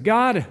Jeremiah says,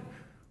 God,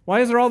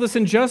 why is there all this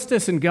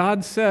injustice? And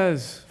God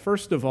says,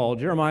 first of all,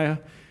 Jeremiah,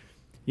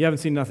 you haven't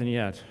seen nothing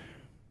yet.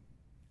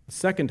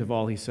 Second of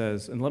all, he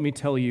says, and let me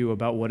tell you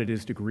about what it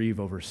is to grieve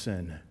over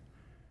sin.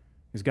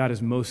 Because God is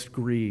most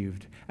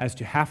grieved as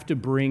to have to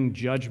bring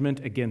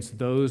judgment against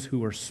those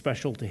who are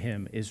special to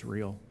him,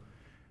 Israel.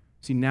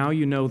 See, now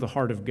you know the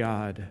heart of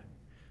God.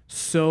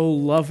 So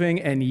loving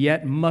and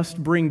yet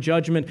must bring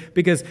judgment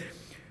because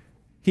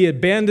he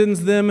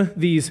abandons them.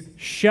 These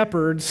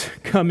shepherds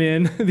come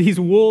in, these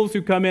wolves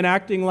who come in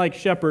acting like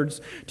shepherds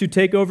to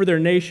take over their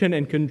nation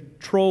and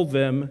control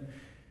them.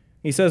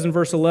 He says in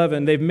verse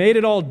 11, they've made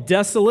it all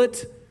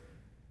desolate,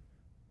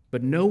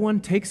 but no one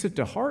takes it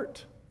to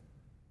heart.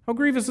 How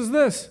grievous is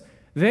this?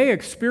 They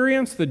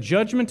experience the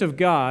judgment of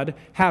God,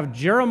 have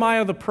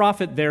Jeremiah the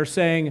prophet there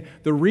saying,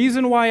 the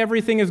reason why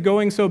everything is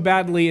going so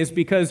badly is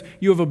because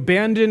you have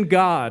abandoned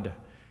God.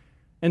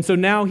 And so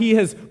now he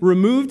has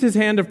removed his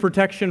hand of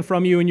protection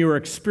from you and you are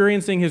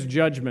experiencing his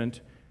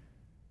judgment.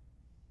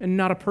 And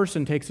not a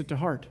person takes it to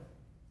heart.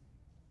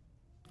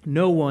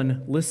 No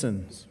one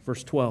listens.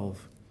 Verse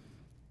 12.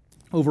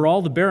 Over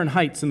all the barren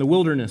heights in the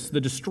wilderness,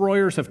 the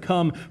destroyers have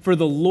come, for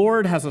the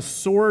Lord has a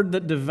sword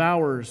that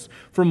devours.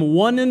 From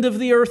one end of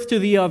the earth to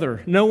the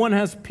other, no one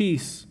has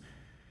peace.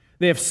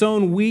 They have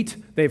sown wheat,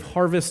 they've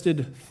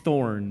harvested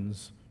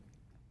thorns.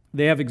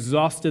 They have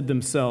exhausted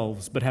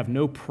themselves, but have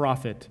no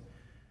profit.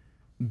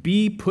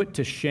 Be put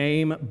to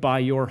shame by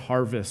your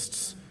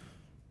harvests,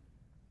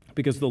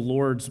 because the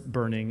Lord's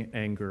burning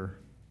anger.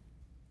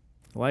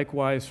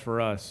 Likewise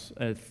for us,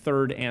 a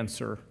third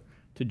answer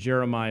to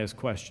Jeremiah's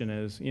question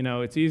is,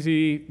 it's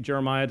easy,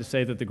 Jeremiah, to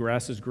say that the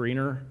grass is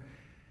greener.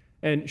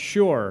 And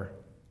sure,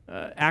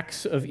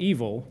 acts of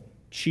evil,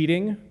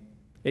 cheating,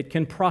 it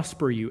can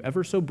prosper you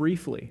ever so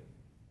briefly.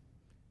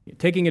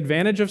 Taking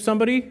advantage of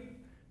somebody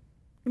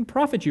can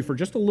profit you for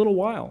just a little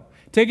while.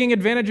 Taking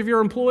advantage of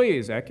your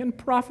employees, that can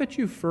profit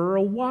you for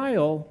a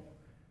while,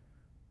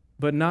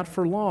 but not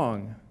for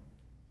long.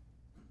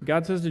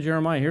 God says to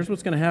Jeremiah, here's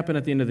what's going to happen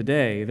at the end of the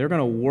day. They're going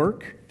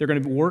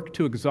to work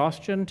to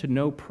exhaustion to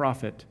no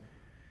profit.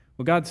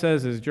 What God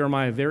says is,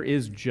 Jeremiah, there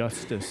is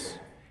justice.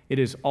 It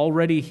is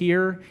already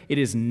here. It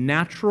is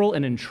natural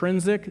and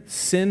intrinsic.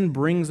 Sin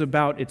brings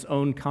about its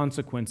own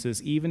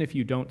consequences, even if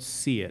you don't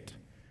see it.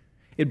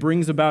 It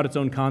brings about its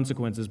own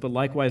consequences, but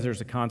likewise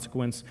there's a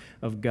consequence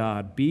of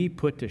God. Be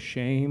put to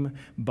shame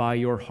by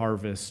your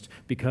harvest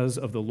because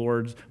of the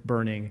Lord's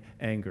burning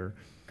anger.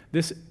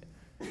 This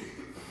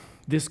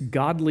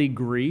godly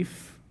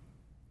grief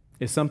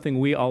is something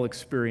we all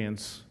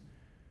experience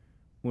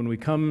when we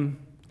come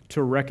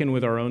to reckon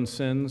with our own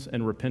sins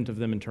and repent of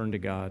them and turn to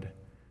God.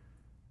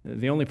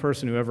 The only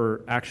person who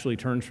ever actually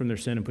turns from their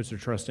sin and puts their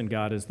trust in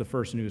God is the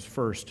person who is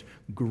first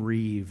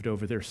grieved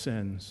over their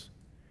sins.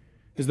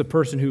 Is the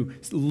person who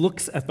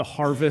looks at the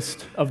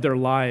harvest of their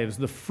lives,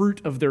 the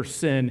fruit of their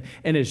sin,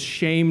 and is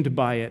shamed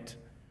by it,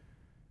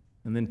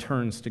 and then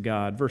turns to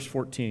God. Verse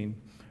 14.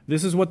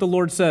 This is what the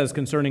Lord says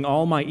concerning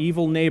all my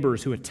evil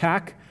neighbors who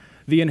attack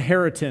the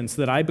inheritance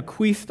that I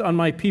bequeathed on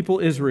my people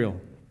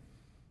Israel.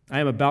 I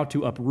am about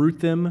to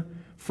uproot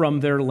them from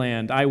their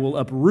land. I will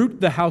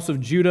uproot the house of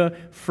Judah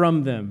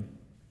from them.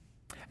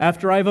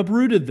 After I've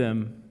uprooted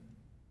them,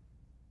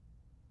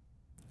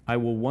 I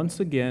will once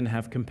again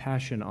have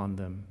compassion on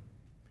them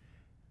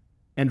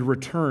and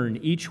return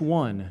each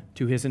one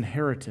to his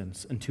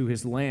inheritance and to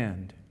his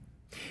land.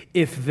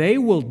 If they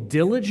will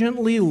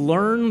diligently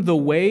learn the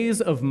ways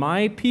of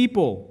my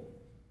people,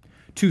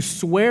 to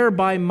swear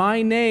by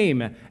my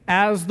name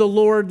as the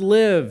Lord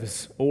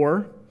lives,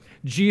 or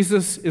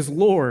Jesus is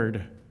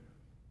Lord,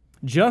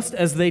 just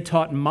as they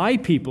taught my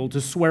people to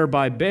swear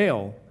by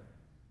Baal,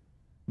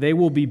 they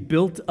will be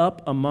built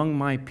up among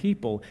my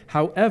people.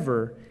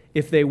 However,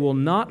 if they will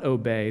not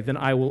obey, then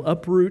I will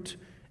uproot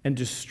and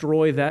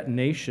destroy that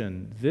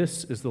nation.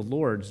 This is the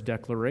Lord's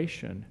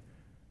declaration.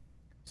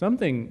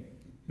 Something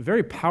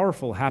very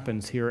powerful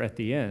happens here at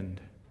the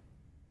end.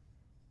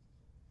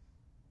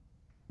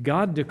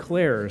 God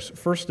declares,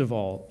 first of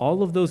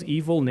all of those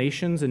evil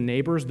nations and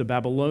neighbors, the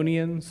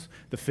Babylonians,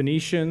 the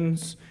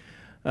Phoenicians,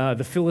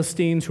 the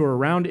Philistines who are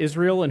around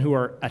Israel and who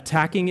are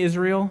attacking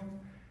Israel,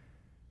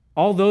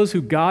 all those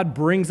who God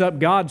brings up,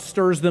 God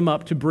stirs them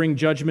up to bring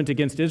judgment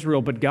against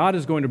Israel, but God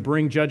is going to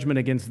bring judgment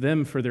against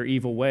them for their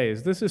evil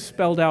ways. This is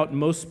spelled out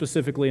most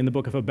specifically in the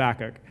book of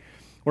Habakkuk.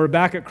 Or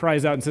Habakkuk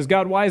cries out and says,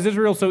 God, why is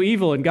Israel so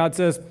evil? And God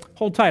says,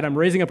 hold tight, I'm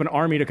raising up an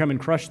army to come and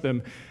crush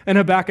them. And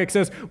Habakkuk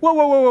says, whoa,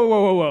 whoa, whoa, whoa,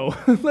 whoa, whoa,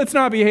 whoa. Let's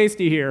not be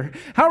hasty here.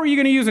 How are you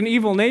going to use an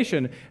evil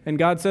nation? And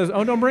God says,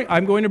 I'm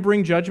going to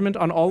bring judgment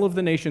on all of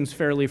the nations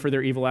fairly for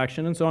their evil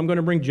action, and so I'm going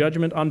to bring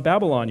judgment on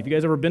Babylon. Have you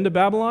guys ever been to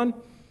Babylon?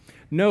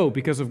 No,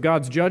 because of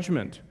God's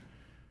judgment.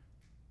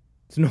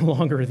 It's no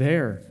longer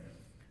there.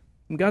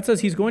 And God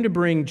says he's going to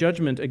bring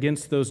judgment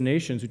against those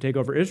nations who take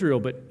over Israel,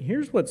 but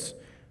here's what's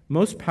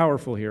most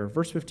powerful here.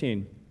 Verse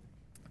 15.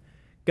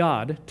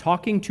 God,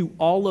 talking to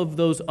all of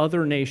those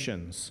other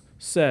nations,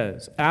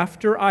 says,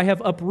 after I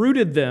have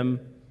uprooted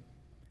them,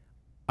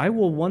 I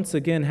will once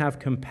again have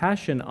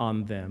compassion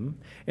on them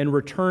and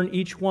return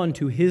each one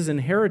to his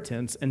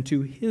inheritance and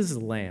to his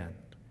land.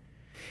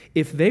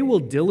 If they will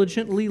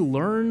diligently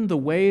learn the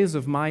ways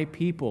of my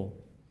people,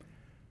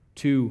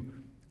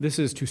 this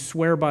is to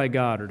swear by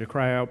God or to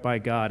cry out by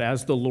God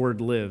as the Lord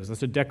lives.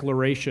 That's a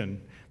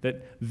declaration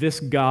that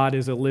this God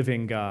is a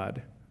living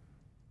God.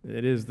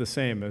 It is the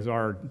same as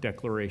our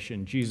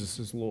declaration, Jesus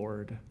is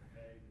Lord.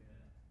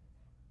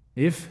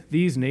 If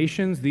these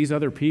nations, these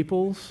other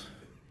peoples,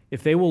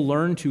 if they will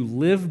learn to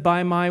live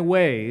by my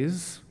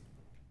ways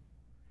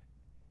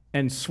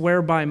and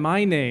swear by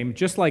my name,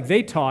 just like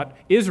they taught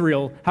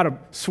Israel how to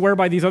swear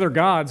by these other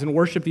gods and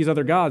worship these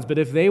other gods, but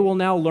if they will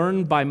now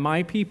learn by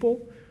my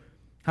people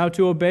how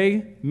to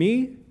obey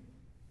me,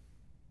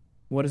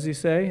 what does he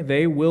say?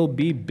 They will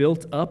be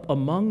built up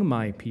among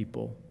my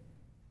people.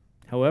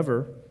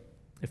 However,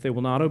 if they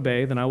will not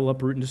obey, then I will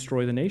uproot and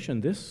destroy the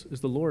nation. This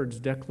is the Lord's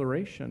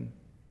declaration.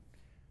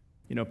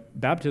 You know,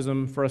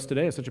 baptism for us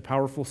today is such a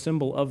powerful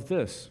symbol of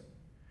this.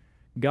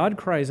 God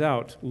cries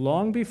out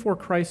long before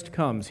Christ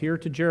comes here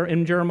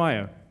in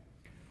Jeremiah.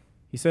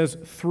 He says,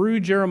 through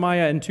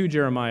Jeremiah and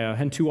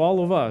to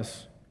all of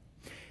us,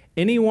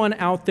 anyone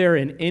out there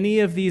in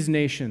any of these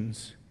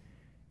nations,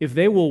 if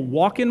they will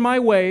walk in my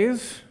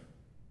ways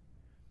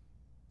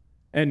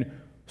and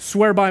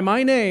swear by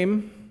my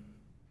name,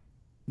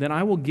 then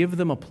I will give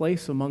them a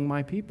place among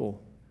my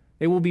people.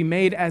 They will be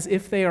made as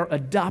if they are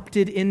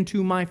adopted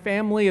into my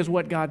family, is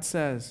what God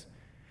says.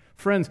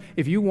 Friends,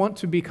 if you want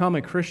to become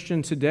a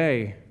Christian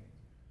today,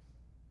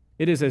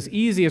 it is as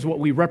easy as what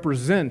we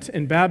represent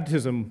in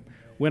baptism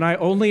when I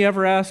only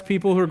ever ask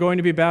people who are going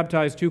to be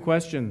baptized 2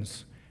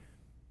 questions.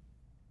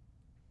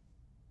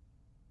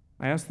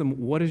 I ask them,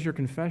 what is your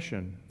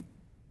confession?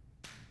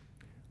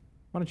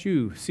 Why don't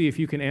you see if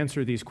you can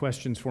answer these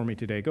questions for me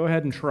today? Go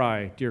ahead and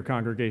try, dear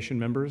congregation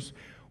members.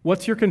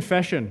 What's your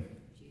confession?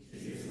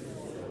 Jesus is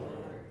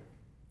Lord.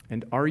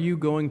 And are you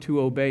going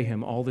to obey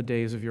him all the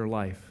days of your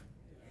life?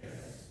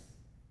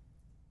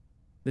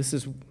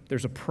 Yes.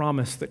 There's a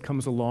promise that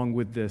comes along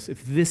with this.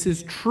 If this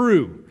is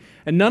true,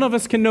 and none of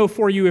us can know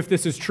for you if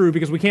this is true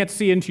because we can't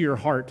see into your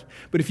heart,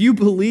 but if you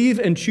believe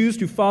and choose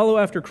to follow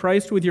after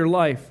Christ with your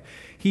life,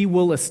 he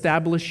will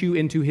establish you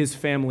into his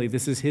family.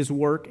 This is his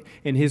work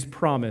and his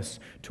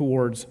promise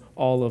towards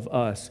all of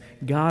us.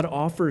 God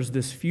offers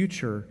this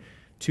future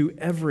to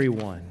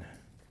everyone.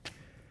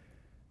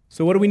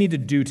 So what do we need to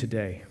do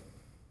today?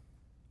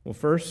 Well,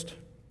 first,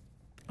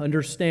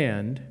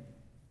 understand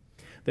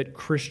that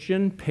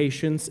Christian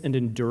patience and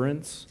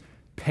endurance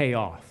pay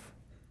off.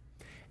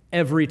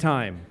 Every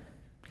time.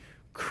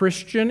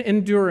 Christian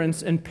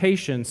endurance and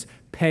patience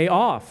pay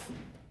off.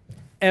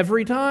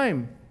 Every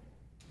time.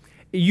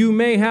 You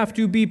may have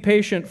to be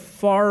patient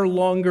far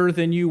longer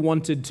than you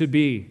wanted to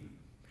be.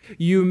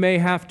 You may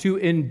have to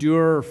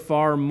endure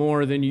far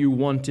more than you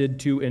wanted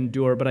to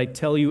endure. But I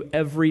tell you,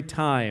 every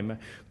time,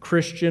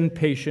 Christian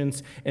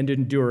patience and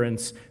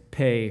endurance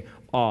pay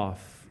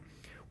off.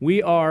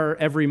 We are,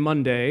 every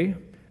Monday,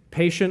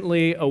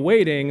 patiently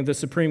awaiting the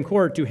Supreme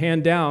Court to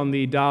hand down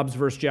the Dobbs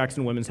versus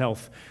Jackson women's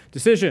health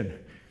decision.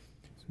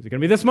 Is it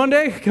going to be this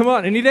Monday? Come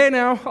on, any day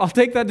now. I'll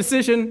take that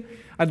decision.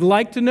 I'd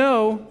like to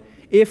know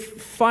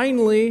if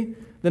finally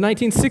the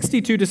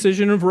 1962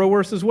 decision of Roe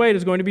versus Wade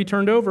is going to be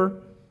turned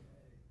over.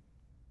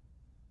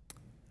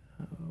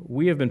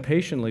 We have been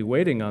patiently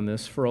waiting on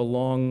this for a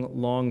long,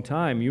 long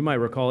time. You might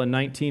recall in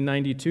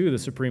 1992, the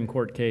Supreme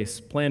Court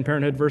case, Planned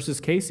Parenthood versus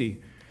Casey.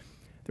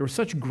 There was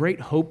such great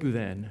hope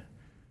then.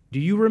 Do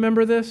you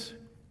remember this?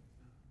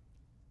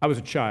 I was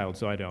a child,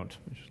 so I don't.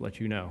 I'll just let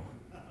you know.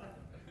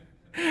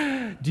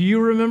 Do you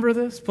remember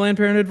this? Planned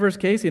Parenthood versus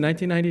Casey,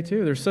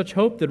 1992. There's such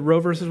hope that Roe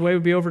versus Wade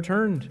would be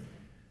overturned.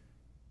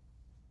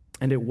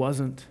 And it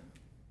wasn't.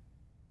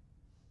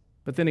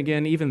 But then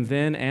again, even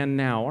then and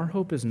now, our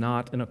hope is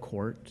not in a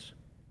court.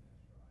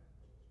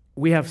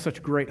 We have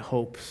such great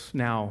hopes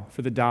now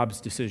for the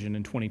Dobbs decision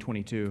in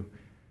 2022.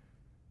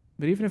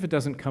 But even if it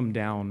doesn't come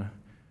down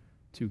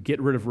to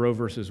get rid of Roe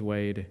versus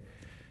Wade,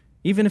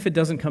 even if it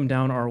doesn't come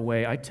down our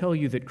way, I tell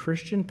you that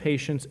Christian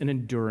patience and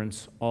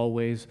endurance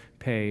always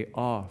pay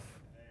off.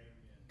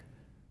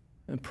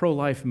 The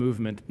pro-life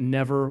movement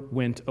never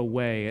went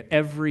away.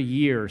 Every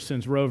year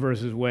since Roe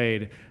versus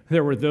Wade,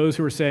 there were those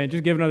who were saying,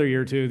 just give another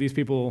year or two. These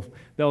people,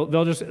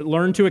 they'll just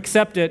learn to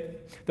accept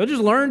it. They'll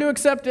just learn to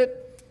accept it.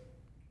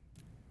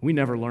 We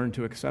never learned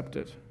to accept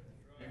it.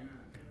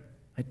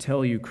 I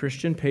tell you,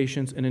 Christian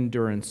patience and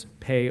endurance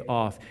pay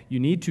off. You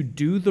need to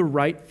do the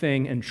right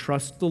thing and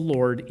trust the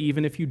Lord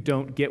even if you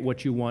don't get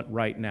what you want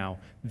right now.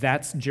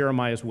 That's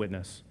Jeremiah's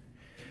witness.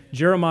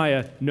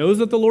 Jeremiah knows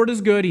that the Lord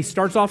is good. He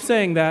starts off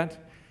saying that.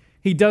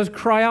 He does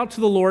cry out to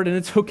the Lord, and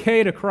it's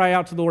okay to cry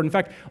out to the Lord. In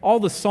fact, all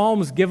the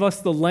Psalms give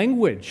us the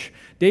language.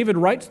 David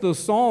writes those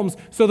Psalms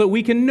so that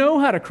we can know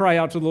how to cry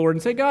out to the Lord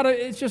and say, God,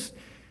 it's just,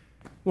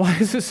 why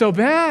is it so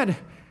bad?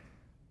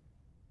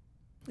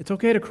 It's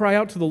okay to cry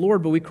out to the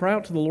Lord, but we cry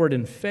out to the Lord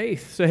in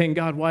faith, saying,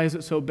 God, why is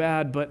it so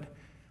bad? But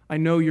I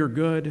know you're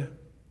good.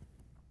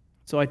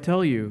 So I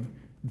tell you,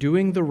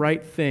 doing the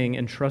right thing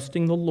and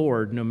trusting the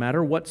Lord, no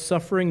matter what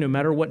suffering, no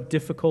matter what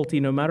difficulty,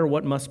 no matter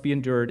what must be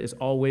endured, is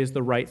always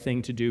the right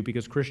thing to do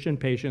because Christian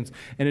patience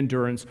and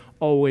endurance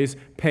always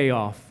pay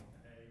off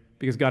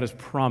because God has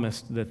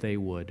promised that they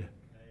would.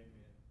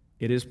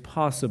 It is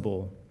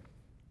possible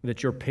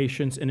that your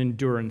patience and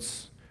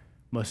endurance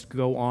must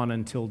go on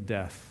until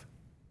death.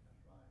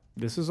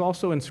 This is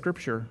also in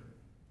Scripture.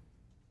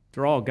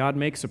 After all, God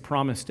makes a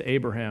promise to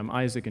Abraham,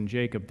 Isaac, and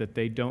Jacob that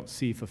they don't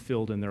see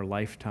fulfilled in their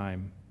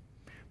lifetime,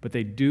 but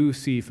they do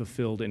see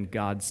fulfilled in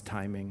God's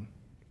timing.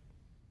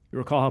 You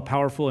recall how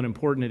powerful and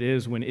important it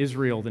is when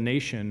Israel, the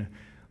nation,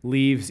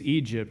 leaves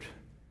Egypt.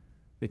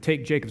 They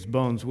take Jacob's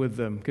bones with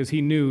them because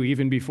he knew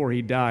even before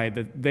he died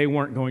that they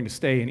weren't going to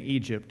stay in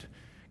Egypt.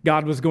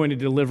 God was going to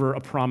deliver a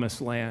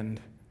promised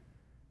land.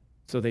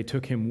 So they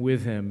took him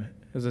with him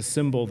as a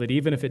symbol that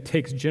even if it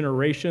takes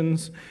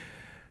generations,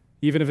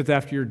 even if it's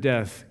after your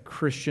death,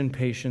 Christian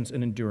patience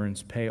and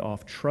endurance pay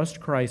off. Trust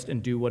Christ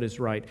and do what is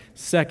right.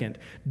 Second,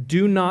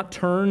 do not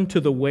turn to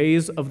the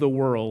ways of the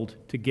world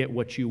to get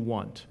what you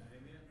want,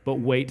 but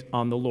wait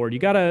on the Lord. You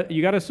gotta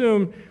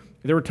assume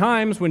there were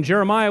times when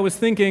Jeremiah was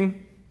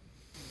thinking,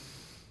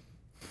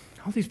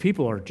 all these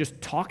people are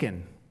just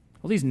talking.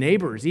 All these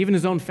neighbors, even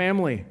his own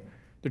family,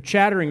 they're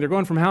chattering. They're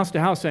going from house to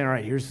house saying, all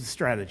right, here's the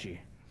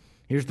strategy.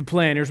 Here's the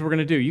plan. Here's what we're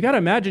going to do. You got to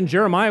imagine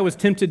Jeremiah was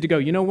tempted to go,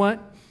 you know what?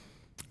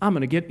 I'm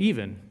going to get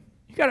even.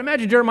 You got to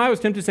imagine Jeremiah was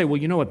tempted to say,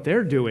 well, you know what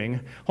they're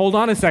doing? Hold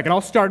on a second. I'll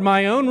start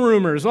my own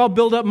rumors. I'll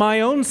build up my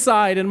own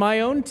side and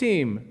my own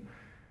team.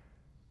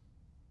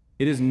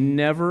 It is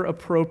never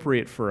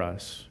appropriate for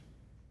us,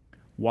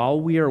 while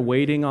we are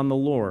waiting on the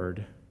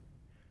Lord,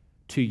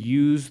 to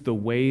use the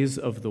ways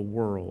of the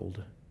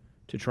world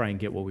to try and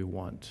get what we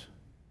want.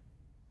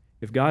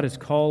 If God has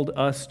called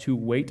us to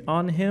wait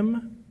on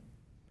him,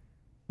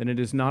 then it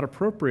is not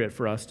appropriate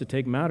for us to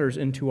take matters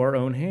into our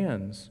own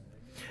hands.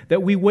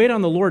 That we wait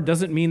on the Lord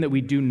doesn't mean that we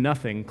do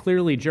nothing.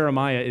 Clearly,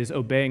 Jeremiah is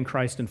obeying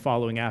Christ and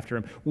following after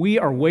him. We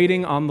are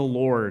waiting on the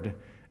Lord,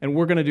 and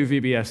we're going to do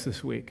VBS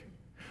this week.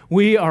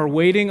 We are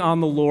waiting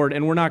on the Lord,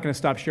 and we're not going to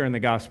stop sharing the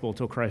gospel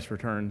until Christ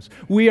returns.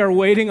 We are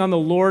waiting on the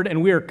Lord,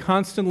 and we are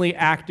constantly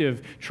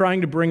active,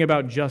 trying to bring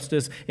about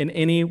justice in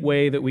any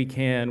way that we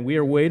can. We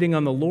are waiting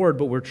on the Lord,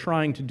 but we're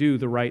trying to do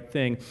the right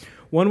thing.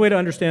 One way to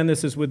understand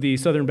this is with the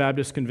Southern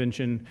Baptist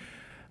Convention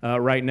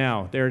right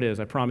now. There it is.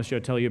 I promised you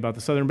I'd tell you about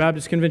the Southern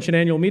Baptist Convention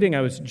annual meeting. I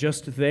was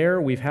just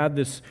there. We've had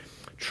this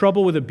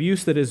trouble with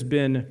abuse that has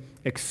been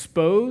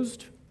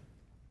exposed.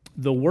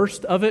 The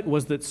worst of it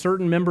was that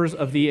certain members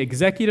of the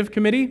executive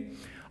committee,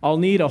 I'll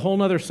need a whole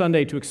nother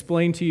Sunday to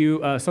explain to you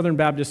Southern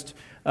Baptist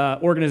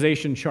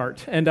organization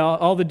chart and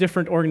all the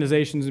different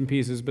organizations and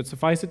pieces, but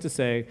suffice it to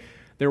say,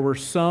 there were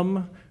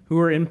some who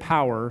were in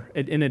power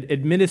in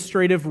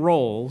administrative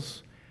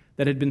roles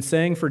that had been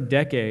saying for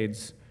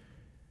decades,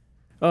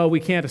 oh, we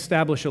can't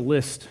establish a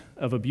list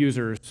of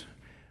abusers.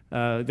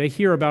 They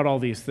hear about all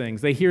these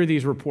things. They hear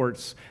these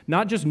reports,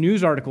 not just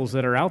news articles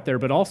that are out there,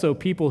 but also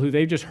people who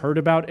they've just heard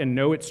about and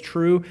know it's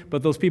true,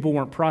 but those people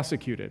weren't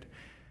prosecuted.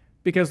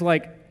 Because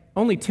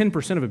only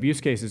 10% of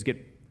abuse cases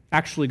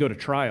actually go to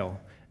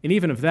trial. And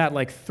even of that,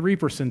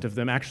 3% of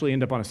them actually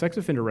end up on a sex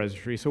offender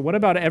registry. So what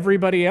about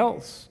everybody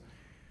else?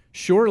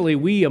 Surely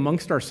we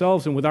amongst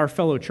ourselves and with our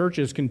fellow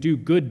churches can do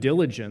good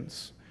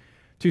diligence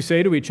to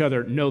say to each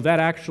other, no, that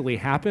actually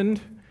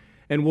happened,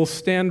 and we'll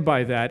stand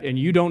by that, and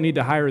you don't need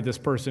to hire this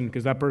person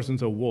because that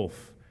person's a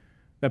wolf.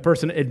 That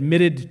person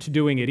admitted to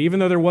doing it. Even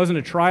though there wasn't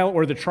a trial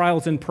or the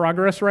trial's in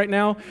progress right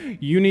now,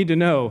 you need to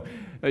know,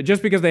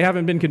 just because they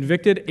haven't been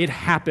convicted, it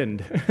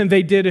happened, and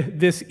they did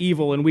this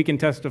evil, and we can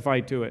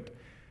testify to it.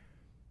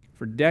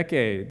 For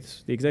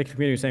decades, the executive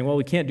committee was saying, well,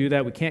 we can't do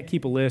that, we can't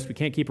keep a list, we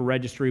can't keep a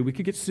registry, we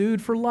could get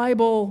sued for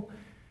libel.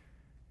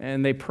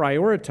 And they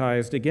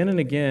prioritized again and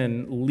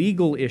again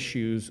legal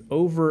issues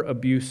over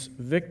abuse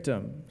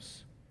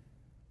victims.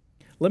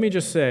 Let me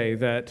just say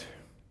that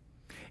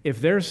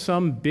if there's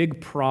some big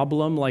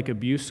problem like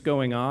abuse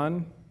going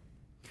on,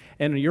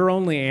 and your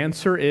only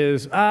answer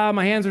is,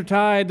 my hands are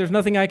tied, there's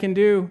nothing I can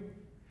do,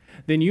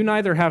 then you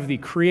neither have the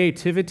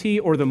creativity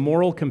or the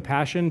moral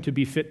compassion to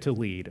be fit to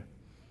lead.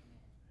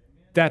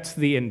 That's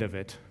the end of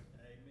it.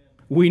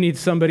 We need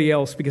somebody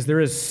else because there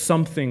is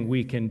something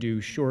we can do,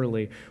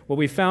 surely. What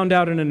we found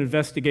out in an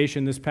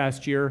investigation this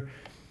past year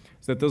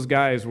is that those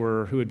guys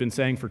who had been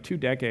saying for 2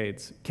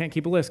 decades, can't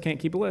keep a list, can't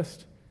keep a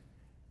list.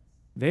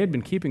 They had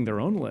been keeping their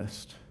own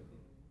list.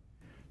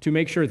 to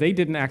make sure they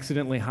didn't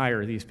accidentally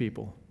hire these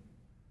people.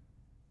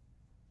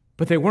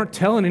 But they weren't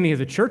telling any of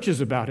the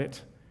churches about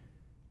it.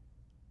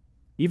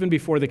 Even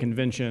before the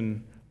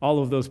convention, all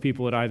of those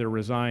people had either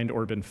resigned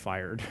or been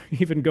fired.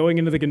 Even going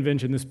into the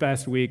convention this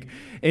past week,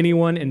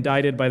 anyone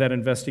indicted by that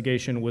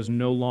investigation was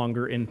no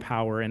longer in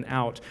power and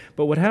out.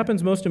 But what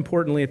happens most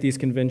importantly at these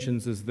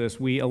conventions is this.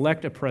 We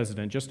elect a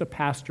president, just a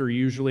pastor,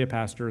 usually a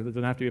pastor, it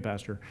doesn't have to be a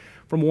pastor,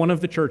 from one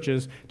of the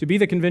churches to be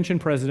the convention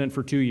president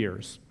for 2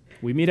 years.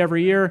 We meet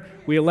every year.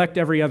 We elect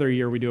every other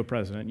year we do a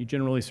president. You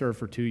generally serve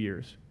for 2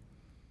 years.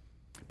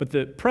 But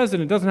the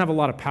president doesn't have a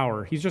lot of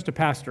power. He's just a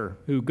pastor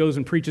who goes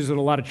and preaches at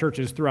a lot of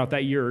churches throughout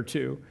that year or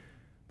two.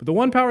 But the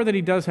one power that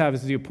he does have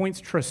is he appoints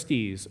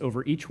trustees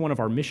over each one of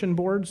our mission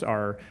boards,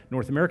 our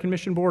North American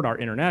Mission Board, our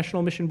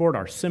International Mission Board,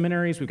 our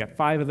seminaries. We've got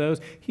 5 of those.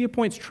 He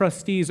appoints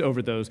trustees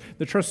over those.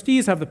 The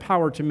trustees have the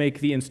power to make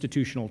the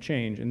institutional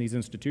change in these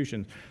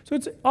institutions. So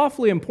it's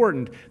awfully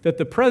important that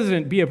the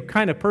president be a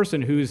kind of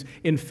person who's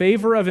in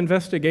favor of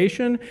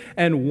investigation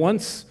and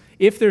wants,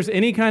 if there's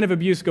any kind of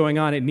abuse going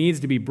on, it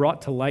needs to be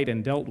brought to light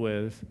and dealt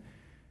with.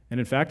 And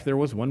in fact, there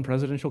was one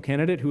presidential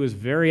candidate who was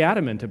very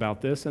adamant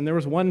about this, and there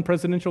was one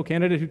presidential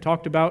candidate who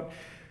talked about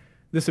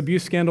this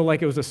abuse scandal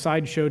like it was a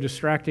sideshow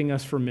distracting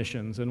us from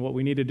missions, and what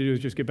we needed to do is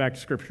just get back to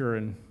Scripture.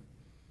 And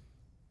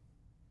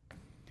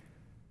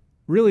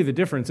really the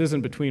difference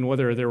isn't between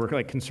whether there were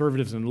like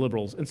conservatives and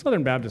liberals. In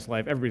Southern Baptist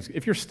life,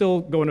 if you're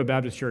still going to a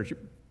Baptist church, you're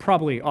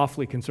probably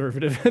awfully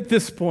conservative at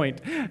this point.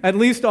 At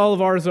least all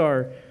of ours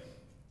are.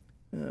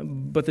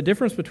 But the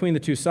difference between the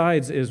two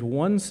sides is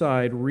one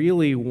side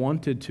really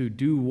wanted to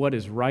do what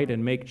is right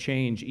and make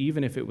change,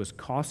 even if it was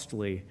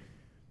costly,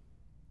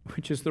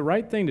 which is the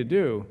right thing to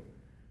do.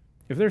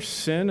 If there's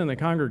sin in the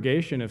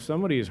congregation, if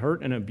somebody is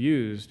hurt and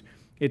abused,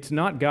 it's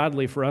not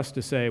godly for us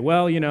to say,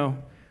 well,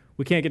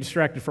 we can't get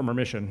distracted from our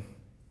mission.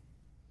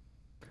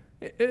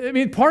 I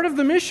mean, part of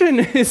the mission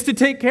is to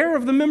take care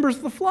of the members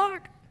of the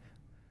flock.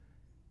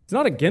 It's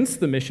not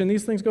against the mission.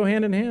 These things go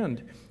hand in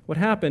hand. What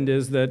happened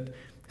is that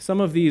some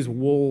of these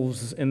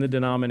wolves in the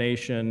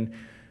denomination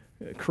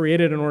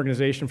created an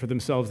organization for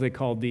themselves they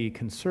called the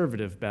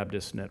Conservative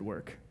Baptist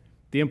Network.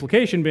 The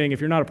implication being,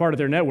 if you're not a part of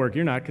their network,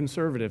 you're not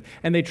conservative.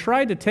 And they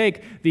tried to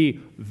take the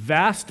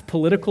vast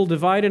political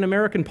divide in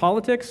American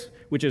politics,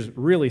 which is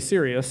really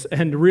serious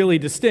and really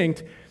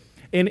distinct,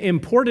 and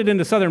import it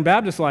into Southern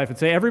Baptist life and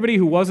say everybody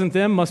who wasn't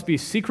them must be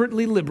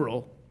secretly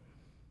liberal.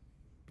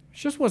 It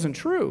just wasn't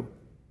true.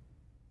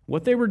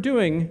 What they were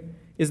doing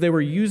is they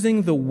were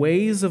using the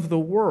ways of the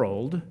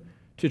world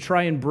to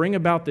try and bring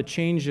about the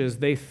changes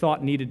they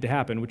thought needed to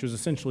happen, which was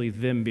essentially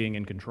them being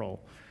in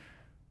control.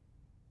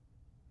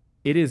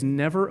 It is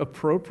never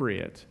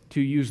appropriate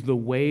to use the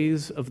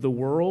ways of the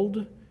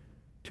world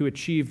to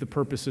achieve the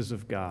purposes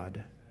of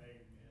God.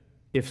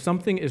 If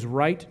something is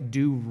right,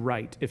 do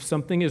right. If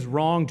something is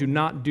wrong, do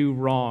not do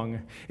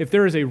wrong. If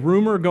there is a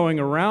rumor going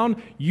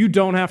around, you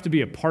don't have to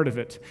be a part of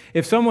it.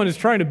 If someone is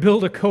trying to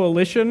build a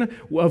coalition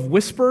of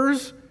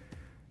whispers,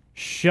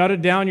 shut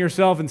it down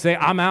yourself and say,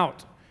 I'm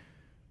out.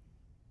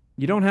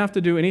 You don't have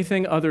to do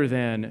anything other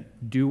than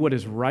do what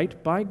is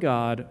right by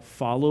God,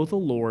 follow the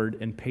Lord,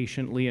 and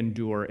patiently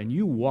endure. And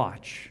you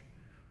watch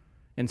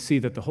and see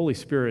that the Holy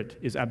Spirit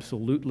is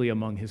absolutely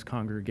among His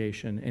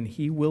congregation, and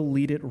He will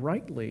lead it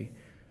rightly.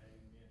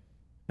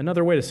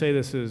 Another way to say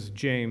this is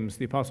James,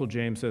 the Apostle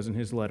James says in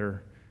his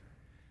letter,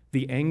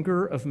 the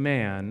anger of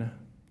man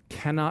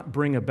cannot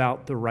bring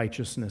about the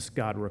righteousness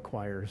God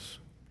requires.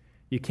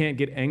 You can't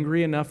get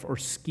angry enough or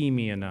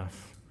schemy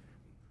enough,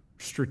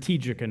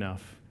 strategic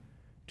enough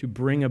to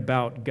bring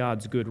about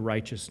God's good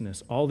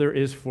righteousness. All there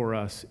is for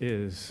us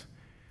is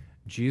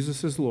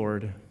Jesus is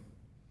Lord.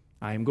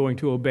 I am going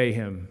to obey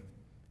Him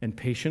and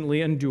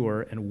patiently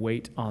endure and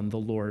wait on the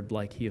Lord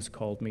like He has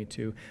called me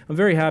to. I'm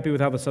very happy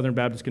with how the Southern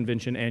Baptist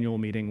Convention annual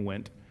meeting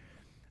went.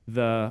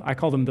 I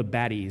call them the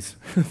baddies.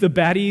 The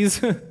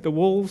baddies, the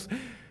wolves,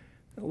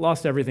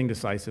 lost everything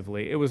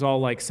decisively. It was all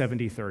like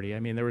 70-30. I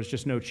mean, there was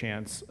just no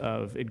chance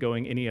of it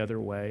going any other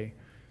way.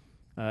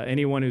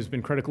 Anyone who's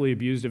been critically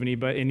abused of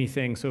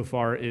anything so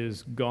far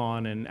is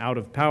gone and out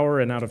of power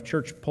and out of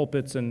church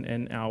pulpits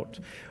and out.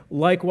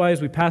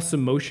 Likewise, we passed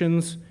some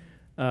motions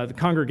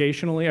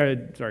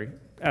congregationally,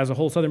 as a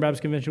whole Southern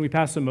Baptist Convention, we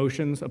passed some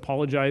motions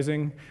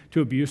apologizing to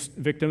abuse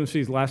victims for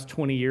these last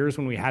 20 years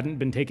when we hadn't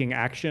been taking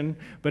action,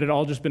 but had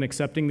all just been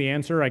accepting the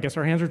answer, I guess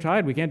our hands are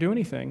tied, we can't do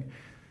anything.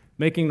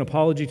 Making an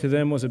apology to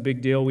them was a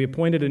big deal. We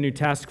appointed a new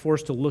task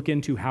force to look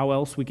into how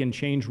else we can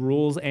change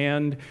rules,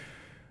 and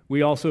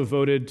we also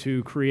voted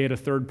to create a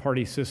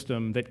third-party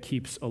system that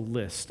keeps a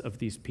list of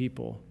these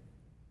people.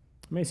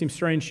 It may seem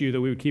strange to you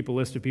that we would keep a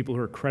list of people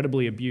who are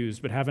credibly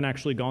abused but haven't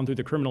actually gone through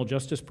the criminal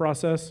justice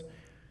process.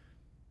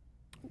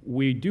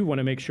 We do want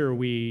to make sure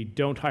we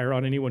don't hire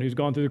on anyone who's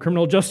gone through the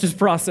criminal justice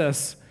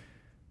process.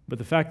 But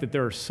the fact that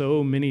there are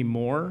so many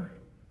more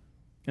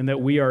and that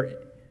we are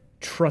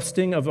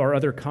trusting of our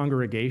other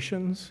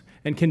congregations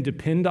and can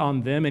depend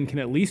on them and can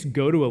at least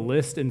go to a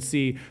list and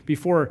see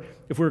before,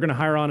 if we're going to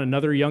hire on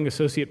another young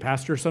associate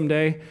pastor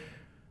someday,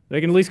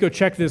 they can at least go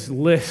check this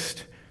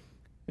list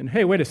And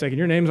hey, wait a second,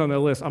 your name's on the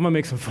list. I'm going to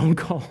make some phone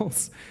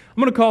calls.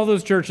 I'm going to call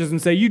those churches and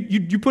say,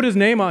 you put his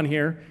name on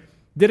here.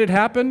 Did it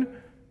happen?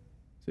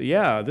 So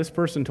yeah, this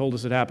person told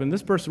us it happened.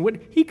 This person,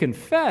 he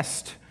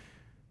confessed.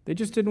 They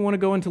just didn't want to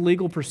go into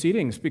legal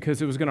proceedings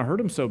because it was going to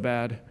hurt him so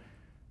bad.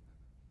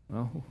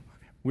 Well,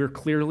 we're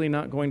clearly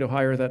not going to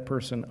hire that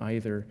person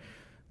either.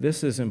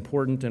 This is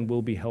important and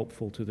will be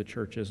helpful to the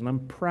churches, and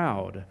I'm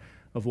proud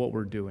of what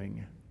we're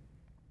doing.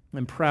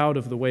 I'm proud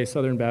of the way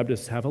Southern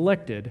Baptists have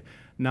elected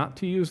not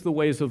to use the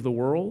ways of the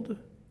world,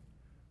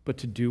 but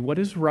to do what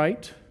is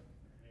right,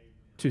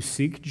 to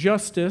seek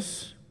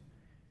justice,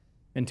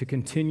 and to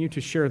continue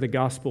to share the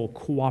gospel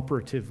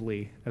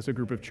cooperatively as a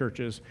group of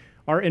churches.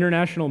 Our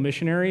international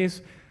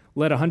missionaries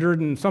led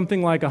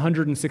something like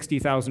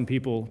 160,000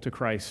 people to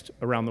Christ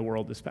around the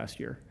world this past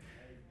year.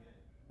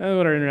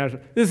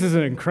 This is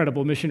an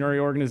incredible missionary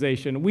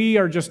organization. We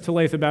are just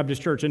Talitha Baptist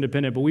Church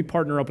independent, but we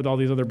partner up with all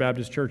these other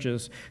Baptist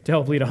churches to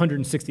help lead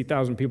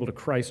 160,000 people to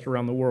Christ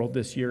around the world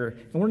this year.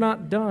 And we're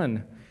not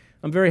done.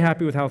 I'm very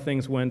happy with how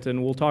things went,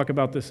 and we'll talk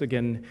about this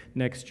again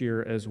next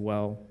year as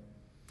well.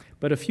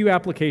 But a few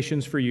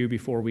applications for you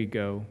before we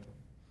go.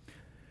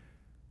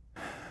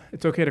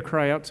 It's okay to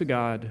cry out to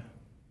God.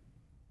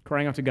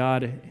 Crying out to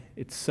God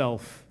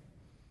itself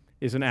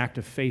is an act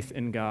of faith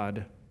in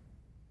God.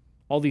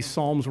 All these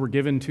psalms were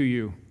given to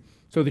you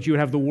so that you would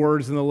have the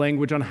words and the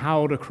language on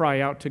how to cry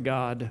out to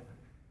God.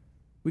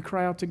 We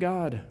cry out to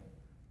God.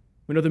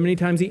 We know that many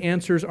times He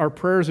answers our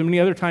prayers, and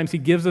many other times He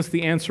gives us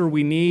the answer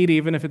we need,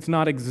 even if it's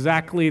not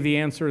exactly the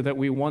answer that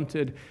we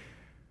wanted.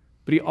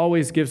 But He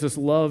always gives us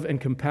love and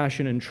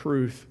compassion and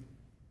truth.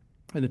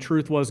 And the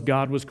truth was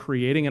God was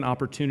creating an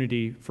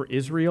opportunity for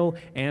Israel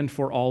and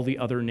for all the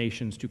other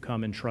nations to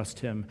come and trust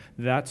Him.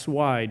 That's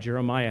why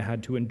Jeremiah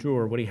had to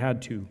endure what he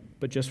had to,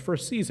 but just for a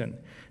season.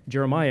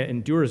 Jeremiah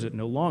endures it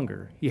no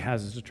longer. He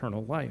has his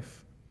eternal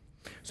life.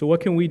 So what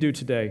can we do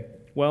today?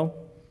 Well,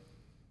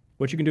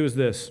 what you can do is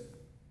this.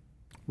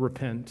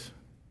 Repent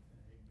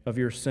of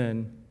your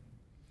sin.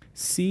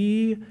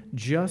 See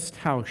just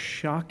how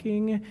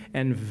shocking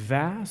and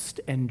vast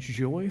and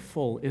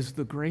joyful is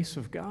the grace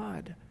of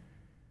God.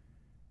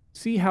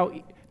 See how,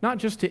 not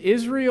just to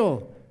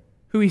Israel,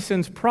 who He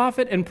sends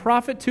prophet and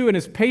prophet to and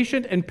is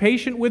patient and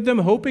patient with them,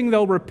 hoping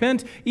they'll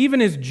repent. Even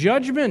His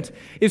judgment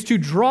is to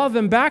draw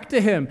them back to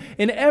Him.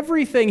 In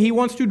everything, He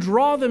wants to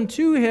draw them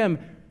to Him.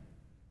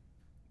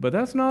 But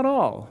that's not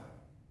all.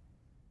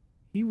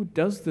 He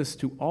does this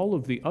to all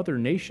of the other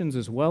nations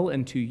as well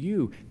and to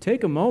you.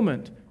 Take a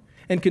moment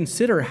and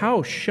consider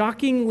how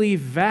shockingly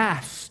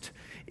vast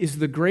is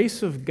the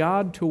grace of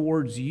God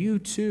towards you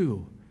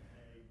too.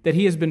 That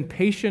He has been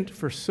patient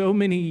for so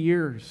many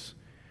years,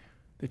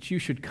 that you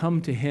should come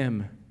to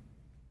Him,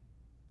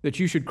 that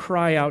you should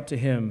cry out to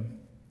Him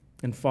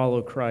and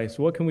follow Christ.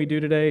 What can we do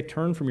today?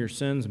 Turn from your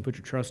sins and put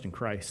your trust in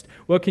Christ.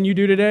 What can you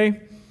do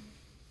today?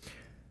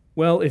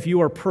 Well, if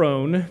you are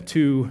prone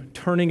to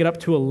turning it up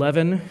to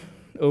 11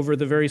 over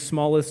the very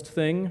smallest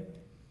thing,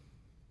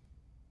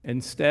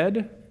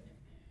 instead,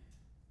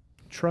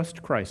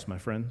 trust Christ, my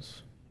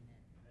friends.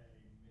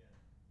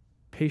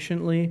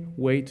 Patiently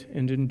wait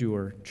and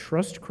endure.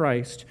 Trust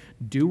Christ.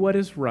 Do what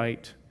is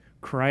right.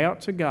 Cry out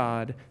to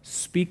God.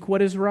 Speak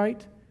what is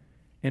right.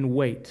 And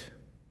wait.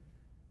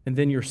 And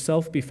then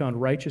yourself be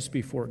found righteous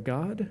before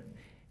God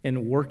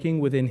and working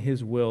within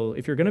His will.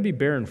 If you're going to be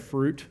bearing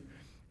fruit,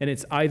 and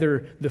it's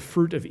either the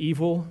fruit of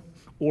evil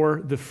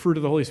or the fruit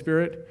of the Holy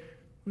Spirit,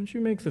 why don't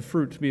you make the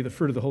fruit to be the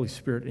fruit of the Holy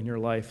Spirit in your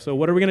life? So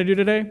what are we going to do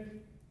today?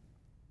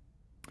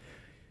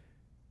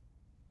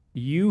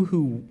 You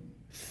who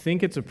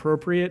think it's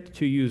appropriate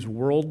to use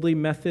worldly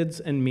methods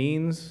and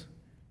means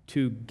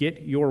to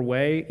get your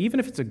way,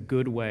 even if it's a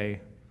good way,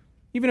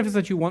 even if it's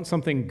that you want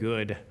something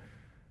good,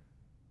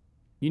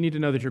 you need to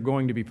know that you're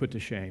going to be put to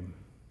shame.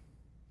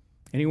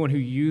 Anyone who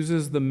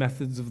uses the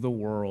methods of the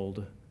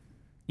world,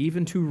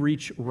 even to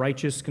reach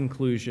righteous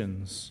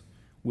conclusions,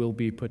 will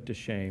be put to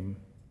shame.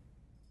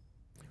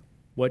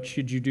 What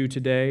should you do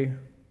today?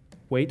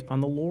 Wait on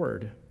the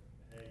Lord.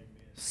 Amen.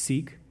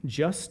 Seek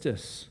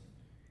justice.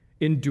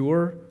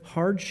 Endure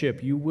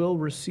hardship. You will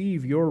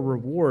receive your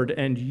reward.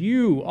 And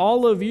you,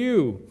 all of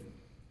you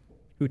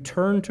who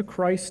turn to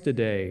Christ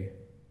today,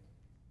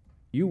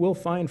 you will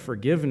find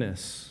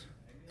forgiveness.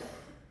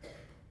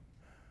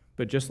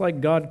 But just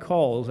like God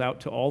calls out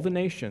to all the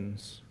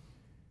nations,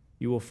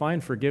 you will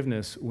find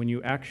forgiveness when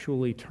you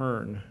actually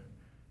turn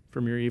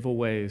from your evil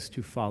ways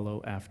to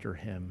follow after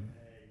Him.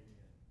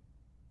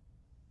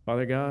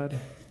 Father God,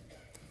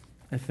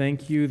 I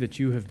thank You that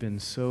You have been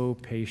so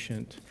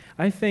patient.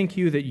 I thank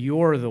You that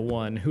You're the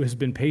one who has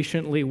been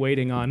patiently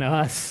waiting on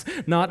us,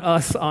 not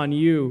us on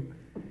You.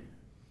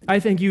 I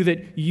thank You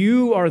that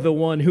You are the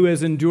one who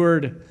has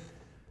endured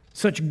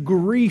such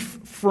grief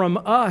from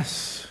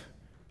us,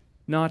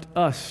 not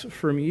us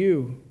from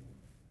You.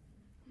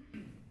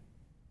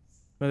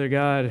 Father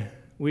God,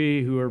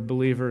 we who are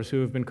believers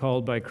who have been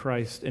called by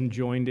Christ and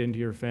joined into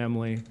Your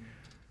family,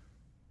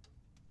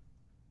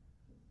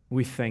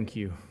 we thank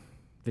You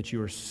that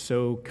You are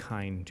so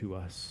kind to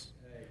us.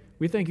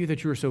 We thank You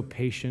that You are so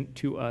patient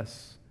to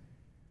us.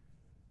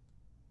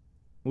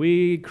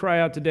 We cry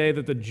out today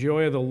that the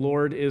joy of the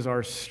Lord is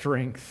our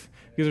strength,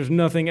 because there's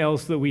nothing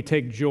else that we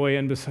take joy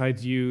in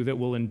besides you that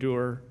will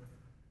endure.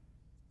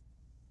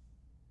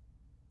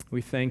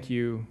 We thank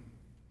you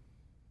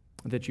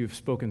that you've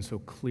spoken so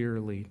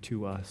clearly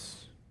to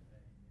us.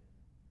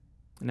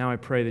 Now I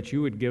pray that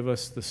you would give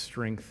us the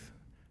strength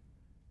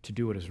to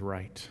do what is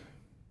right,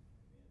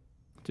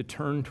 to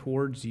turn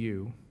towards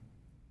you,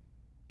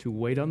 to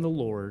wait on the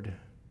Lord,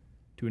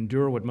 to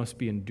endure what must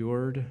be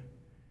endured,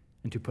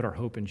 and to put our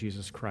hope in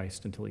Jesus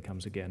Christ until he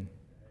comes again.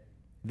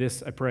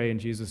 This I pray in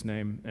Jesus'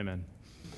 name, amen.